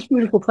 They're such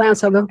beautiful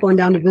plants. I love going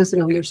down to visit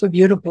them. They're so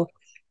beautiful.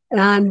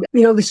 And,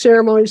 the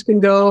ceremonies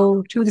can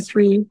go 2 to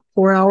 3,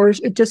 4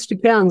 hours. It just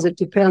depends. It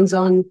depends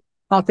on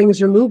how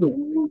things are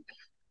moving.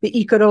 The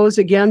icaros,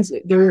 again,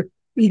 they're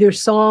either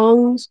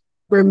songs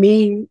where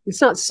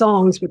it's not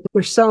songs, but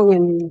they're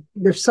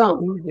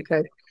sung,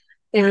 okay?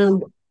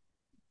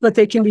 But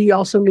they can be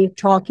also me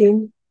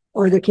talking,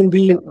 or they can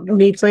be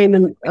me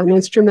playing an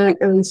instrument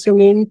and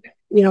singing.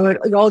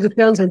 It all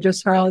depends on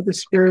just how the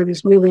spirit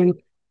is moving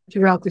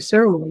throughout the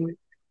ceremony.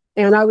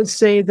 And I would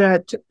say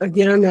that,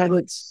 again, that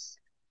it's,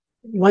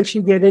 once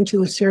you get into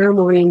the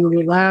ceremony and you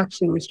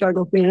relax and you start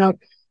opening up,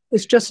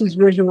 it's just as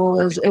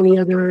visual as any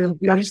other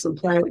medicine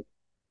plant.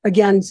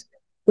 Again,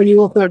 when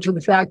you open up to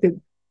the fact that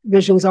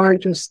visions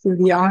aren't just through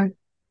the eye,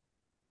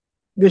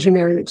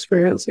 visionary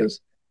experiences.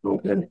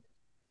 Okay.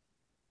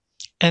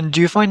 And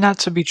do you find that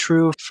to be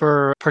true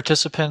for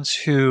participants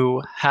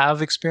who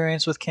have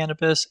experience with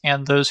cannabis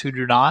and those who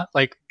do not?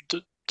 Like,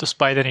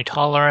 despite any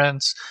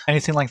tolerance,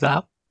 anything like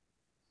that?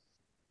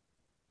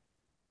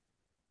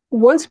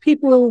 Once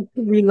people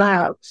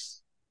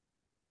relapse,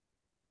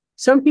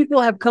 some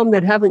people have come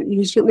that haven't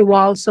used it in a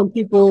while. Some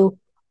people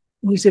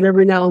use it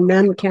every now and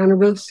then,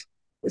 cannabis.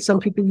 Some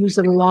people use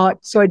it a lot.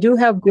 So I do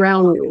have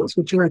ground rules,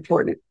 which are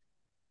important.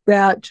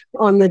 That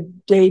on the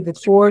day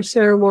before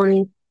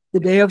ceremony, the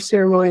day of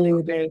ceremony, and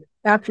the day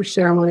after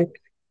ceremony,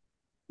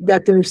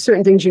 that there's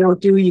certain things you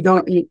don't do. You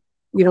don't eat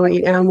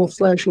animal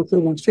flesh,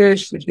 including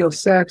fish. There's no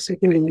sex,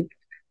 including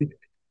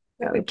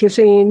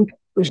kissing.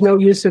 There's no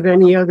use of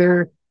any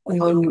other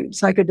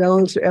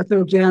psychedelics or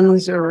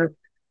entheogens or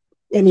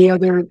any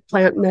other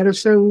plant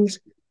medicines,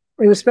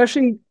 and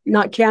especially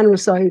not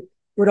cannabis. I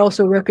would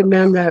also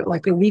recommend that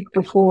like a week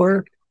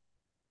before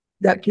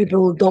that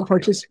people don't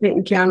participate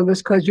in cannabis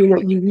because you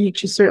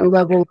reach a certain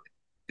level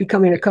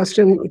becoming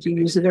accustomed if you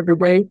use it every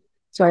day.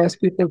 So I ask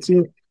people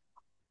to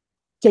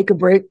take a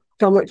break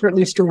from it for at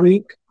least a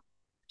week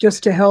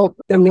just to help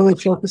them really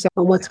focus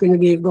on what's going to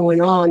be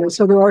going on. And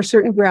so there are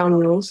certain ground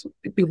rules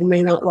that people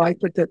may not like,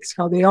 but that's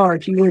how they are.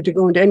 If you wanted to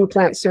go into any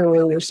plant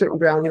ceremony, there's certain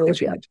ground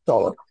rules you have to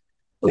follow.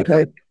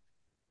 Okay.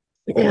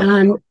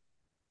 And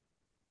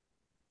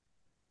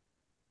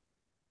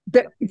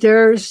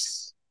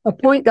there's a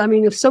point, I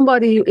mean, if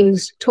somebody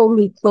is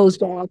totally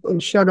closed off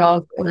and shut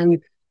off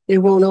and they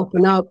won't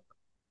open up,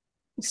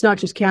 it's not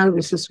just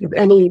cannabis, it's with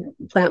any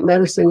plant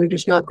medicine, they're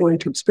just not going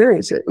to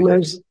experience it.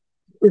 And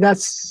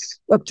that's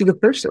up to the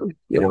person,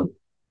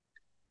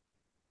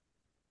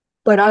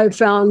 But I've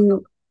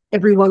found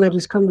everyone that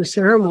has come to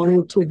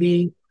ceremony to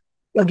be,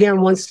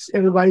 again, once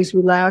everybody's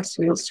relaxed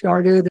and it's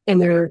started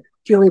and they're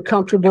feeling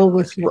comfortable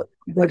with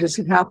what is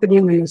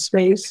happening in the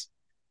space,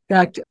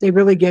 that they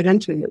really get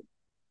into it.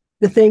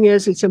 The thing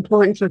is, it's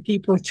important for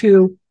people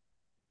to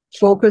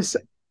focus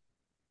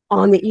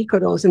on the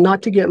eco-dose and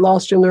not to get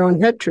lost in their own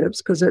head trips,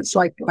 because it's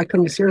like I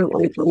come to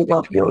ceremony for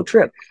your own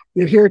trip.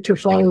 You're here to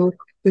follow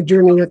the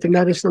journey that the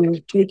medicine is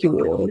taking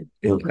you on.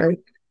 Okay.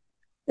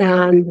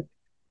 And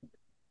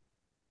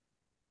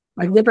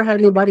I've never had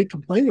anybody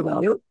complain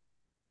about it.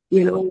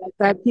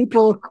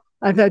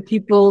 I've had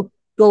people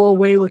go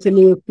away with a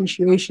new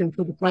appreciation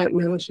for the plant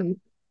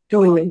medicine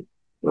doing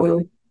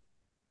it,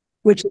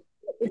 which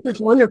is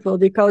wonderful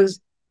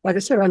because, like I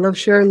said, I love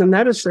sharing the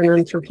medicine,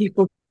 and for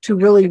people to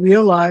really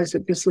realize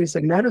that this is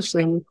a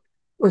medicine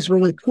was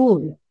really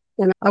cool.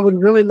 And I would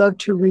really love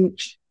to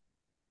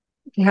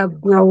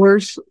have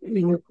growers,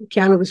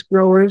 cannabis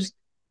growers,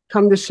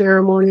 come to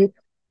ceremony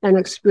and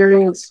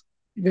experience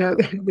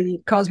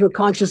the cosmic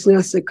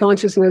consciousness,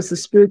 the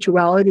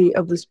spirituality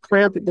of this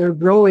plant that they're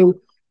growing,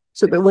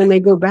 so that when they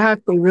go back,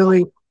 they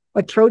really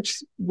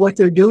approach what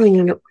they're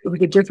doing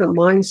with a different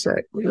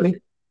mindset,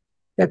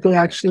 that they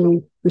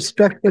actually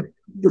respect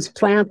this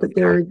plant that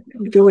they're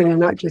doing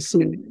and not just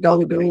see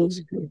dollar bills.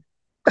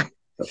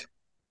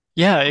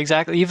 Yeah,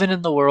 exactly. Even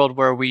in the world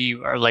where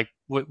we are like,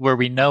 where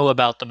we know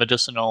about the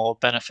medicinal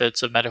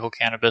benefits of medical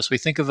cannabis, we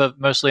think of it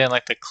mostly in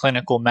like the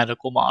clinical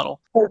medical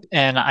model.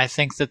 And I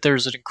think that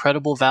there's an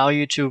incredible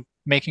value to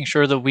making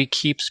sure that we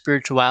keep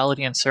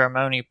spirituality and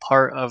ceremony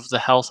part of the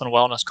health and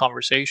wellness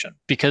conversation.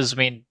 Because, I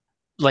mean,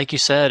 like you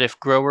said, if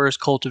growers,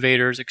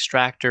 cultivators,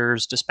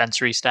 extractors,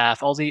 dispensary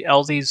staff, all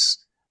these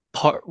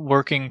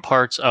working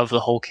parts of the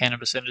whole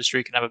cannabis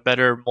industry can have a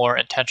better, more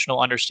intentional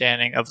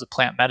understanding of the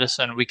plant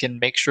medicine, we can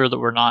make sure that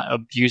we're not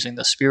abusing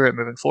the spirit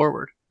moving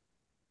forward.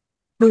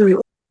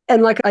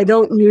 And like, I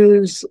don't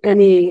use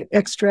any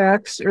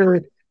extracts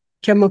or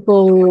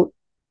chemicalization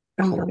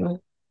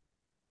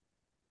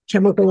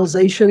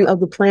of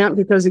the plant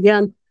because,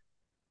 again,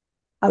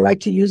 I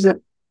like to use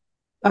it.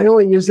 I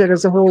only use it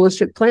as a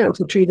holistic plant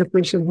to treat a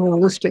person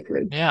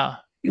holistically. Yeah.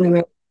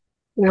 And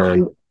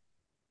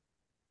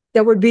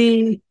it would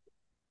be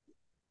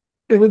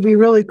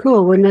really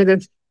cool, wouldn't it,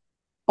 if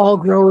all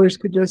growers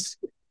could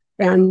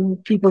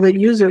and people that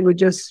use it would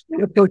just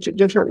approach it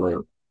differently,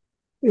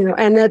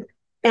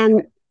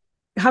 and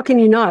how can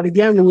you not?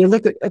 Again, when you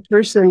look at a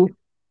person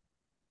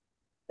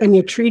and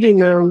you're treating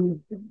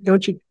them,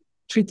 don't you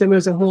treat them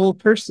as a whole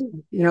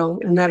person,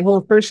 and that whole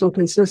person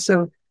consists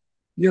of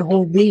your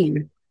whole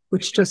being,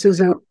 which just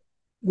isn't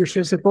your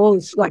physical.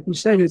 It's like you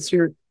said, it's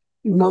your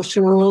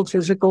emotional,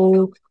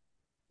 physical,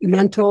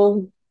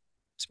 mental,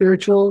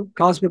 spiritual,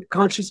 cosmic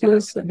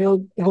consciousness,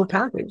 the whole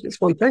package.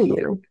 It's one thing,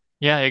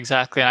 Yeah,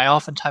 exactly. And I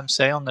oftentimes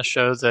say on the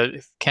show that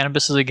if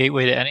cannabis is a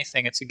gateway to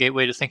anything, it's a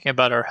gateway to thinking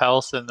about our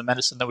health and the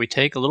medicine that we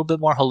take a little bit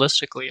more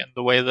holistically, and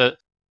the way that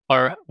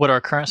what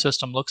our current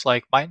system looks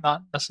like might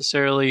not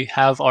necessarily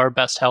have our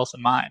best health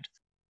in mind.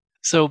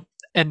 So,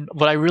 and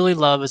what I really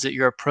love is that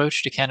your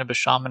approach to cannabis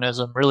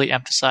shamanism really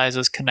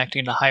emphasizes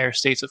connecting to higher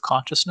states of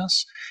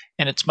consciousness.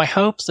 And it's my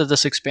hope that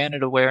this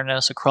expanded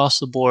awareness across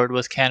the board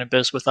with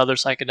cannabis, with other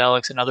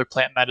psychedelics, and other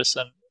plant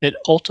medicine, it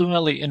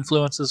ultimately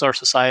influences our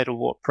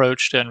societal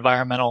approach to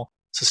environmental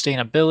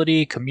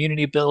sustainability,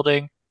 community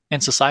building,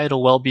 and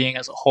societal well-being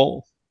as a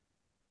whole.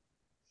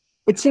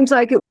 It seems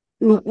like it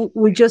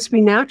would just be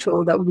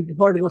natural. That would be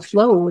part of the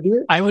flow, wouldn't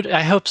it?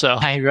 I hope so.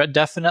 I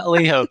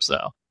definitely hope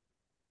so.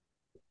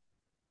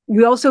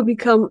 you also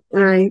become,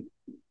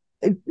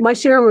 my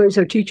ceremonies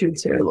are teaching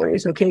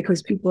ceremonies, okay,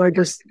 because people are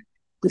just,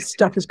 this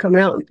stuff is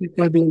coming out and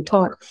people are being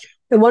taught.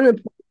 And one of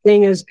the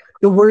thing is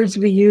the words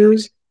we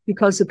use,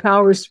 because the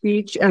power of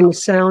speech and the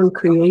sound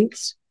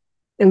creates.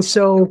 And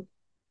so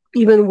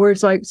even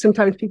words like,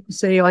 sometimes people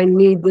say, oh, I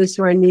need this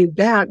or I need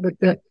that,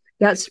 but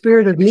that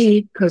spirit of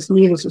need, because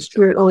need is a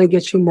spirit, only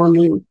gets you more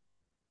need.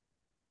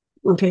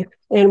 Okay.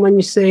 And when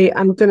you say,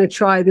 I'm going to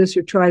try this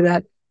or try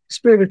that,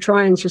 spirit of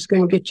trying is just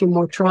going to get you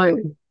more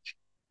trying.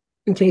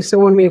 Okay. So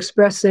when we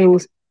express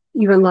things,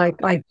 even like,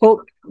 I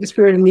hope the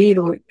spirit of need,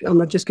 or I'm going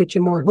to just get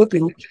you more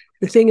hoping.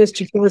 The thing is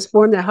to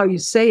transform that, how you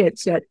say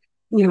it, that,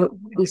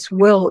 this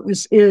will,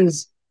 this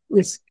is,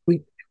 this,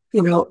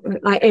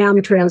 I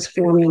am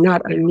transforming,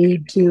 not I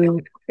need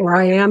to, or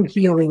I am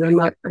healing. I'm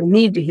not, I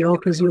need to heal,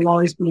 because you'll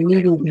always be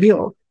needing to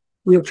heal.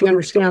 If you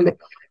understand it.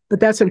 But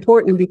that's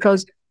important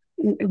because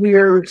we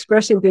are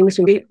expressing things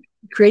and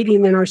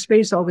creating in our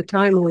space all the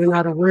time and we're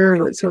not aware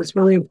of it. So it's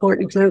really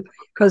important to,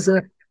 because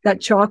that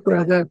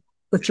chakra,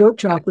 the throat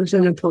chakra is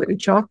an important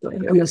chakra,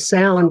 and the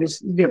sound is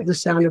the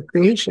sound of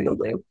creation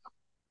of it.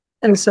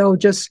 And so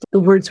just the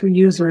words we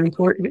use are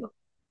important.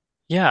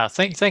 Yeah,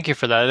 thank you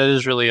for that. It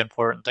is really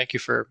important. Thank you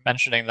for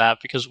mentioning that,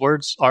 because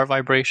words are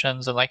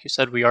vibrations, and like you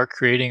said, we are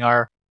creating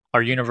our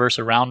universe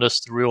around us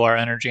through our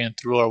energy and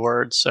through our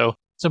words. So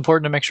it's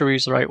important to make sure we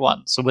use the right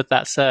ones. So with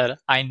that said,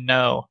 I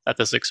know that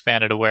this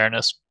expanded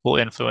awareness will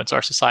influence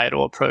our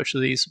societal approach to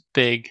these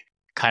big,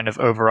 kind of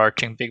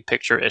overarching big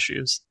picture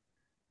issues.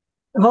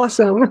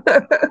 Awesome.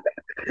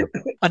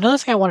 Another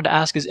thing I wanted to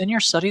ask is, in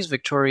your studies,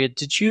 Victoria,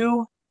 did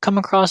you come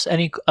across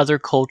any other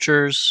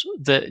cultures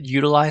that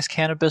utilize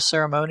cannabis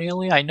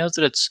ceremonially? I know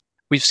that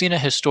we've seen it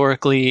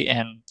historically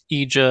in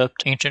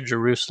Egypt, ancient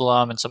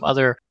Jerusalem, and some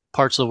other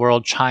parts of the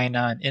world,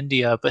 China and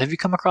India, but have you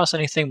come across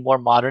anything more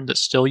modern that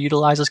still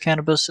utilizes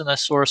cannabis in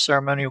this sort of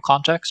ceremonial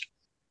context?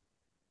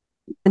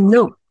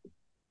 No.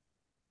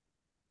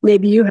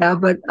 Maybe you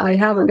have, but I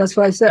haven't. That's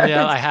what I said.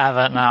 Yeah, I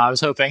haven't. No, I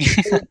was hoping.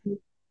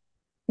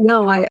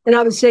 No, I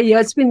would say, yeah,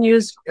 it's been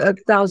used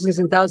thousands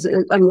and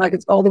thousands. I mean, like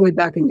it's all the way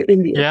back into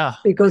India. Yeah.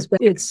 It goes back.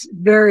 It's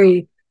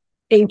very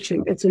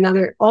ancient.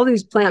 All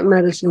these plant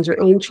medicines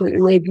are ancient,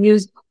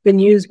 and been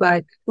used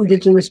by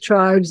indigenous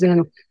tribes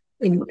and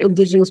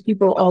indigenous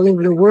people all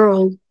over the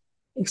world,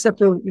 except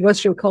for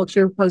Western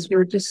culture, because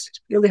we're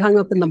just really hung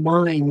up in the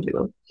mind,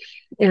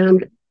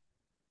 And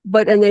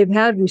they've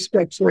had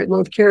respect for it, and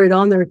they've carried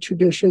on their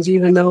traditions,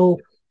 even though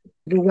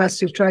the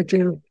West has tried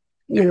to,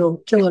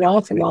 kill it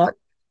off a lot.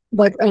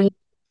 But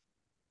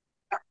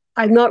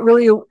I'm not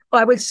really,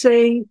 I would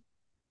say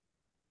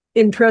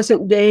in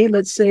present day,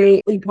 let's say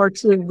in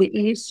parts of the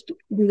East,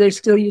 do they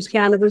still use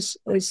cannabis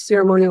as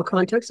ceremonial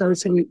context? I would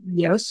say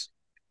yes.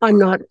 I'm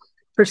not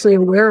personally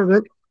aware of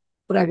it,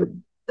 but I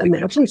would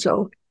imagine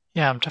so.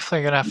 Yeah, I'm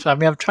definitely gonna have to. I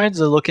mean, I've tried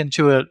to look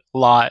into it a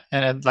lot,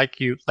 and like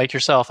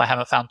yourself, I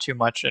haven't found too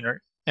much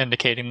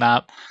indicating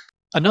that.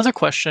 Another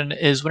question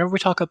is, whenever we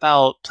talk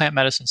about plant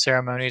medicine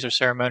ceremonies or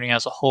ceremony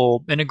as a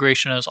whole,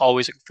 integration is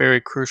always a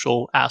very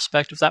crucial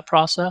aspect of that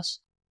process.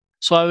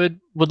 So I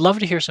would love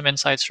to hear some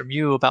insights from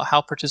you about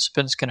how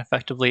participants can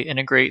effectively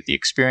integrate the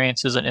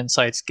experiences and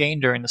insights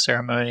gained during the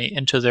ceremony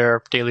into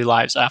their daily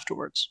lives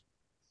afterwards.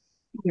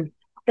 And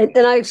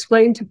I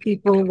explain to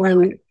people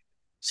when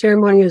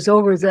ceremony is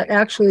over that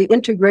actually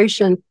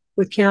integration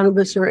with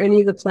cannabis or any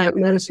of the plant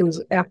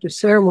medicines after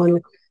ceremony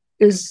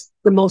is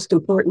the most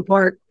important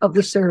part of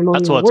the ceremony.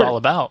 That's what it's all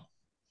about.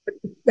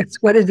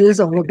 That's what it is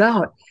all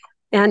about.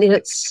 And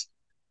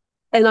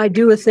I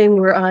do a thing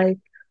where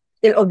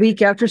a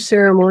week after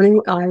ceremony,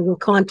 I will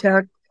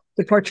contact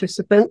the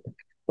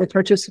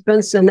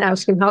participants and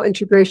ask them how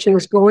integration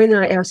is going.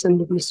 And I ask them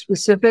to be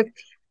specific.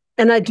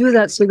 And I do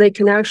that so they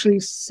can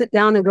actually sit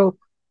down and go,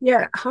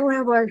 yeah, how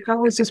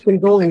has this been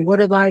going?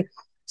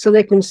 So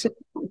they can sit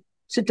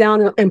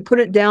down and put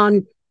it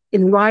down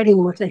in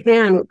writing with a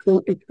hand.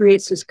 It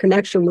creates this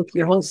connection with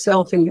your whole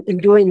self in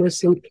doing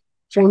this and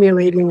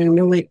formulating and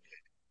really,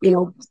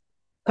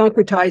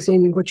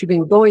 concretizing what you've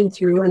been going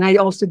through. And I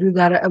also do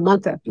that a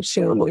month after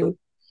ceremony.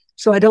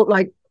 So I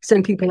don't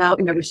send people out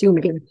and never see them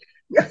again.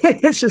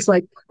 It's just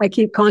like I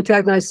keep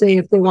contact and I say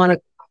if they want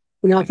to,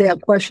 if they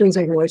have questions,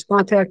 they can always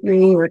contact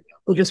me, or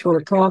they just want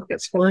to talk,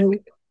 that's fine.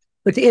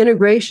 But the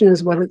integration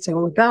is what it's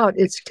all about.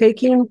 It's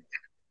taking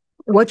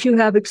what you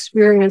have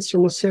experienced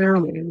from the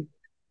ceremony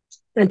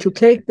and to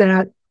take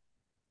that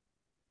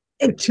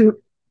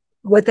into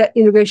what that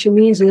integration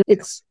means.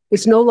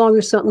 It's no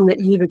longer something that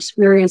you've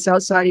experienced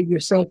outside of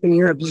yourself and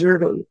you're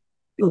observing.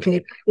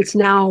 Okay. It's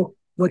now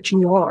what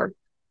you are.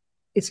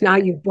 It's now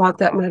you've brought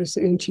that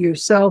medicine into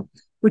yourself,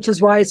 which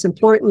is why it's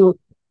important.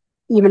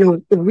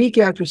 Even a week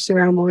after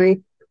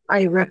ceremony,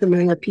 I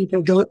recommend that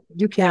people don't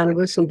do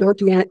cannabis and don't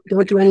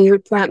do any other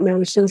plant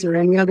medicines or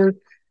any other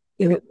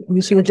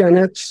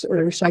hallucinogenics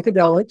or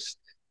psychedelics,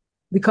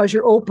 because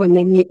you're open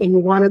and you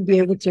want to be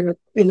able to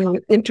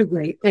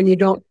integrate, and you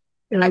don't.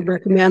 And I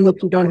recommend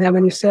that you don't have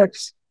any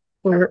sex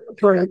for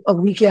a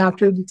week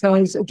after,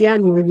 because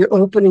again, when you're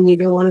opening, you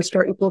don't want to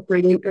start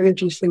incorporating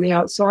energies from the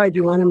outside.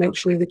 You want to make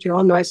sure that you're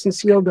all nice and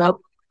sealed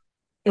up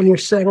and you're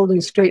settled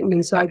and straightened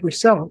inside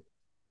yourself.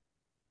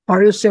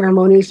 Part of the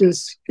ceremonies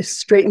is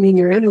straightening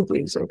your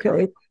energies,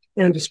 okay?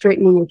 And to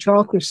straightening your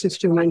chakra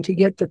system and to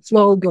get the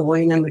flow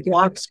going and the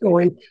blocks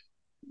going.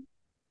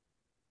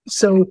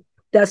 So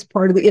that's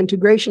part of the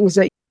integration, is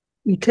that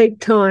you take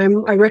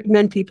time. I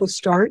recommend people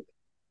start.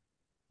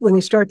 When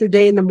they start their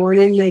day in the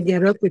morning, they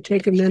get up, they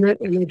take a minute,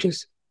 and they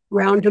just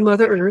round to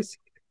Mother Earth,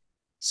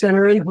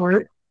 center and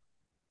heart,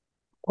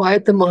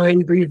 quiet the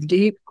mind, breathe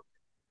deep,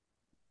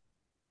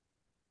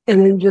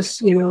 and then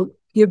just,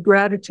 give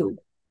gratitude.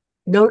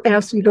 You don't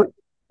have to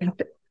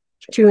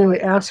continually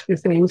ask for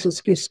things.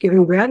 It's just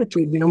giving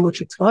gratitude,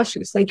 which it's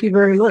cautious. Thank you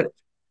very much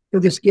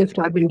for this gift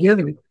I've been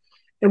given.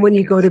 And when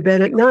you go to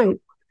bed at night,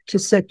 to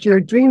set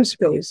your dream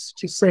space,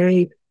 to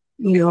say,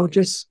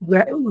 just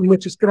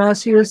muchas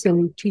gracias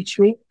and teach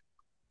me,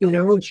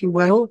 if you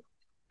will,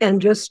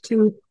 and just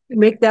to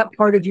make that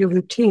part of your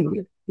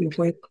routine.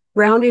 Okay?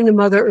 Grounding the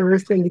Mother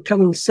Earth and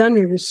becoming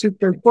centered is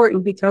super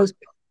important, because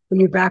when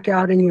you're back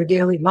out in your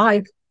daily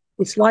life,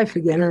 it's life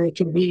again, and it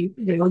can be,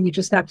 you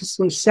just have to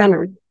stay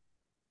centered.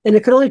 And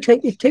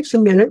it takes a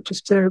minute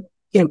just to,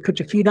 put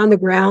your feet on the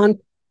ground,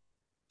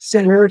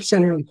 center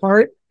and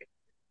heart,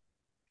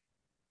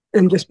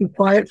 and just be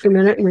quiet for a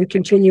minute and then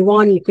continue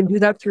on. You can do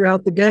that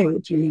throughout the day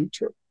if you need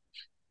to.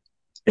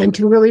 And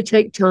to really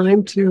take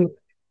time to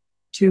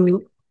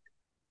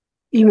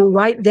even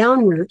write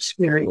down your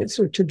experience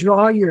or to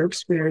draw your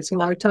experience. A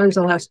lot of times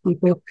I'll ask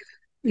people,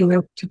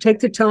 to take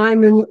the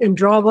time and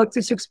draw what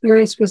this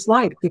experience was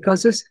like,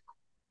 because this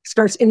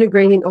starts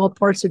integrating all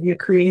parts of your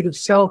creative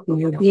self and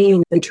your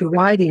being into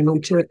writing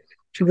and to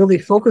really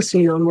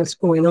focusing on what's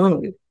going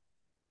on.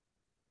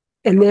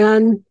 And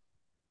then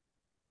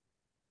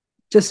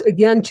just,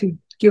 again, to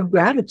give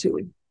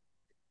gratitude,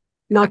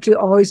 not to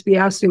always be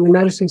asking the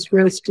medicine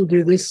spirits to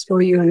do this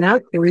for you and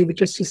that for you, but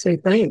just to say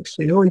thanks,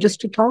 and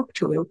just to talk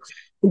to them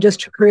and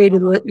just to create a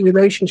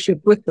relationship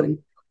with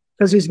them.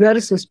 Because these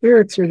medicine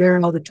spirits are there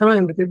all the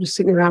time, but they're just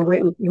sitting around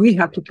waiting. We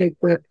have to take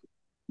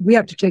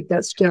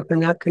that step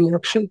and that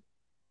connection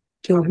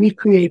to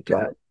recreate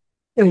that.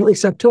 And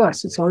it's up to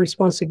us. It's our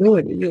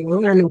responsibility,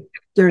 and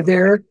they're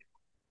there.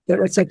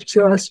 It's up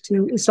to us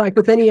it's like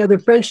with any other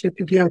friendship,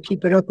 if you don't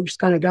keep it up, it just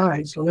kind of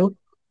dies,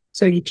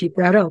 So you keep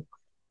that up.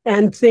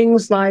 And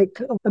things like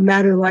a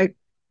matter like,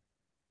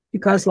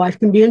 because life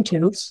can be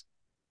intense,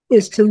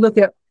 is to look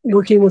at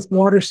working with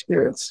water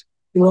spirits.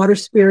 The water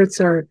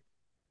spirits are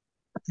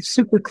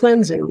super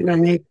cleansing,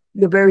 and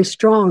they're very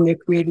strong. They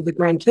created the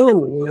Grand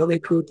Canyon, they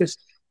create this,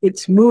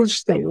 it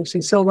moves things.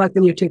 And so like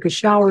when you take a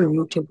shower and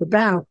you take a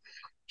bath,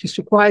 just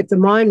to quiet the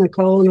mind and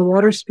call on the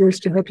water spirits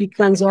to help you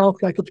cleanse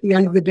off, like at the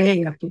end of the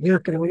day after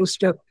work and all this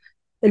stuff,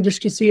 and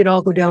just to see it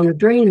all go down the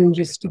drain, and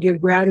just to give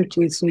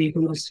gratitude so you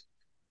can just,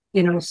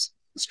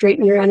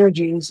 straighten your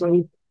energies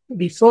and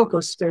be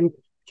focused. And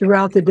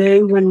throughout the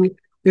day when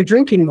you're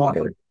drinking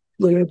water,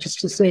 just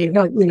to say,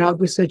 I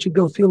just let you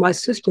go through my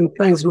system,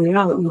 cleanse me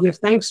out, and give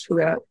thanks for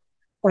that.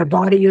 Our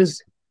body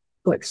is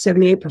like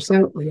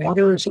 78%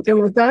 water or something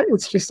like that.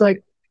 It's just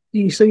like,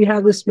 so you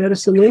have this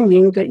medicine in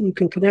you that you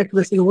can connect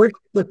with and work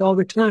with all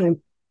the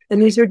time.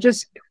 And these are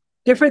just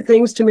different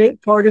things to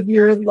make part of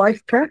your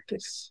life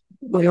practice,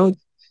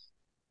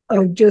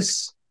 of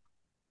just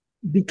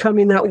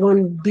becoming that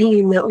one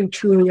being that we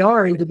truly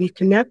are, and to be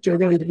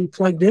connected and to be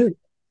plugged in,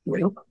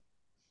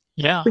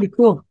 Yeah. Pretty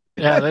cool.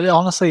 Yeah, that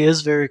honestly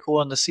is very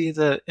cool. And to see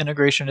that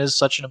integration is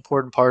such an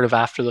important part of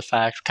after the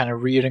fact, kind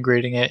of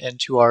reintegrating it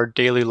into our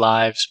daily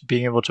lives,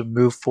 being able to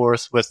move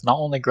forth with not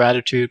only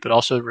gratitude, but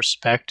also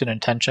respect and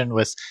intention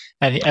with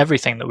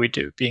everything that we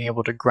do, being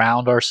able to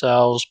ground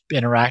ourselves,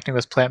 interacting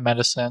with plant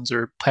medicines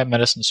or plant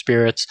medicine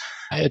spirits.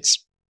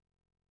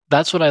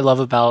 That's what I love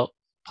about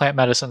plant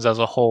medicines as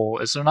a whole,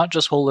 is they're not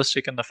just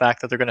holistic in the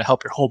fact that they're going to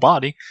help your whole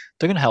body,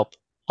 they're going to help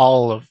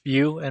all of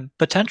you and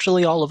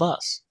potentially all of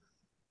us.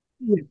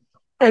 Yeah.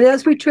 And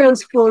as we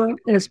transform,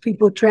 as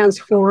people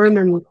transform,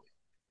 and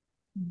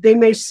they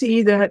may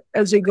see that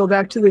as they go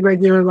back to their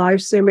regular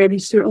lives, there may be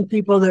certain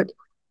people that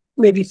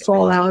maybe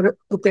fall out,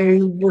 but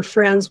they were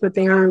friends, but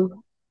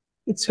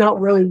it's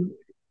not really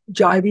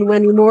jiving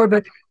anymore,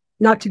 but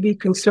not to be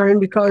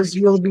concerned, because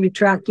you'll be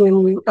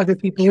attracting other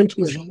people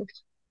into your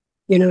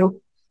life,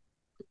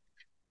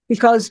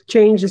 because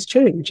change is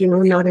change,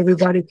 not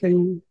everybody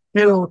can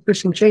handle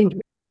pushing change.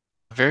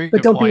 Very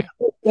good point.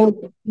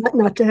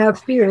 Not to have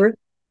fear,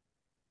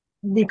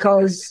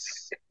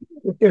 because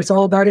it's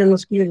all about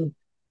endless beauty.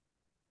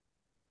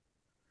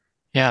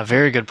 Yeah,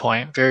 very good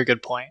point. Very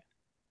good point.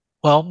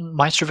 Well,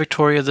 Maestra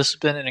Victoria, this has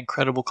been an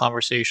incredible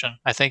conversation.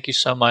 I thank you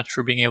so much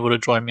for being able to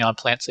join me on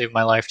Plant Save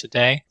My Life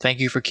today. Thank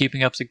you for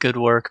keeping up the good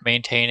work,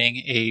 maintaining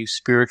a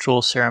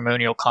spiritual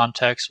ceremonial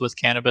context with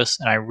cannabis,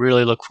 and I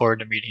really look forward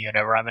to meeting you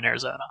whenever I'm in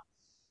Arizona.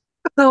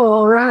 Oh,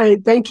 all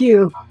right. Thank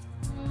you.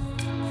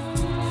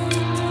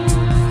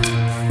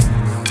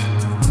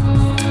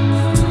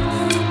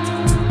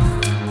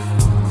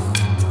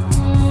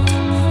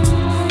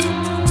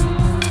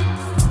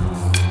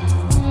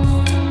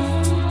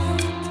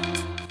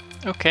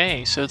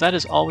 Okay, so that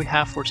is all we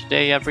have for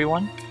today,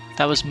 everyone.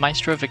 That was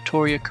Maestra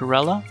Victoria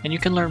Carella, and you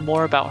can learn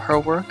more about her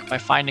work by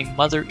finding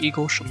Mother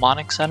Eagle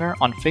Shamanic Center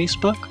on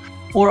Facebook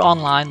or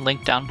online,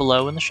 linked down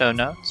below in the show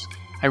notes.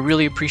 I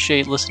really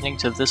appreciate listening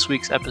to this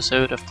week's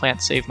episode of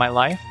Plants Save My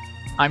Life.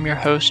 I'm your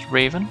host,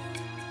 Raven,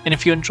 and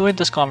if you enjoyed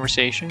this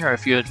conversation, or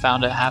if you had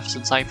found it half as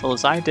insightful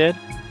as I did,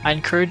 I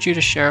encourage you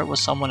to share it with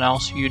someone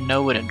else who you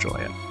know would enjoy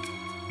it.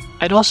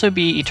 I'd also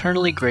be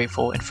eternally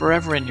grateful and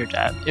forever in your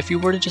debt if you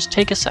were to just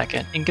take a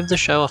second and give the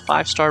show a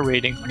 5-star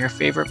rating on your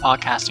favorite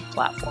podcasting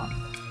platform.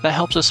 That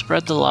helps us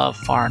spread the love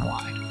far and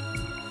wide.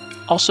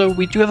 Also,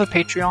 we do have a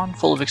Patreon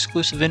full of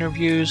exclusive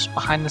interviews,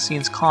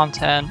 behind-the-scenes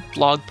content,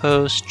 blog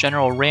posts,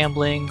 general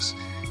ramblings,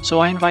 so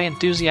I invite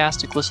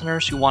enthusiastic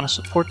listeners who want to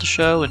support the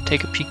show and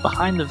take a peek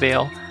behind the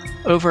veil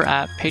over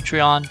at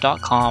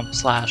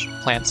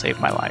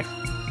patreon.com/plantsavemylife.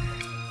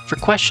 For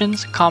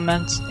questions,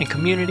 comments, and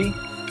community,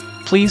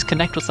 please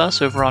connect with us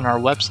over on our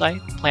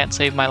website,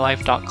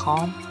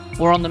 plantsavemylife.com,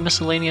 or on the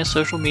miscellaneous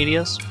social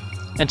medias.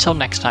 Until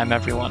next time,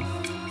 everyone,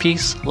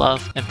 peace,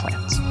 love, and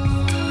plants.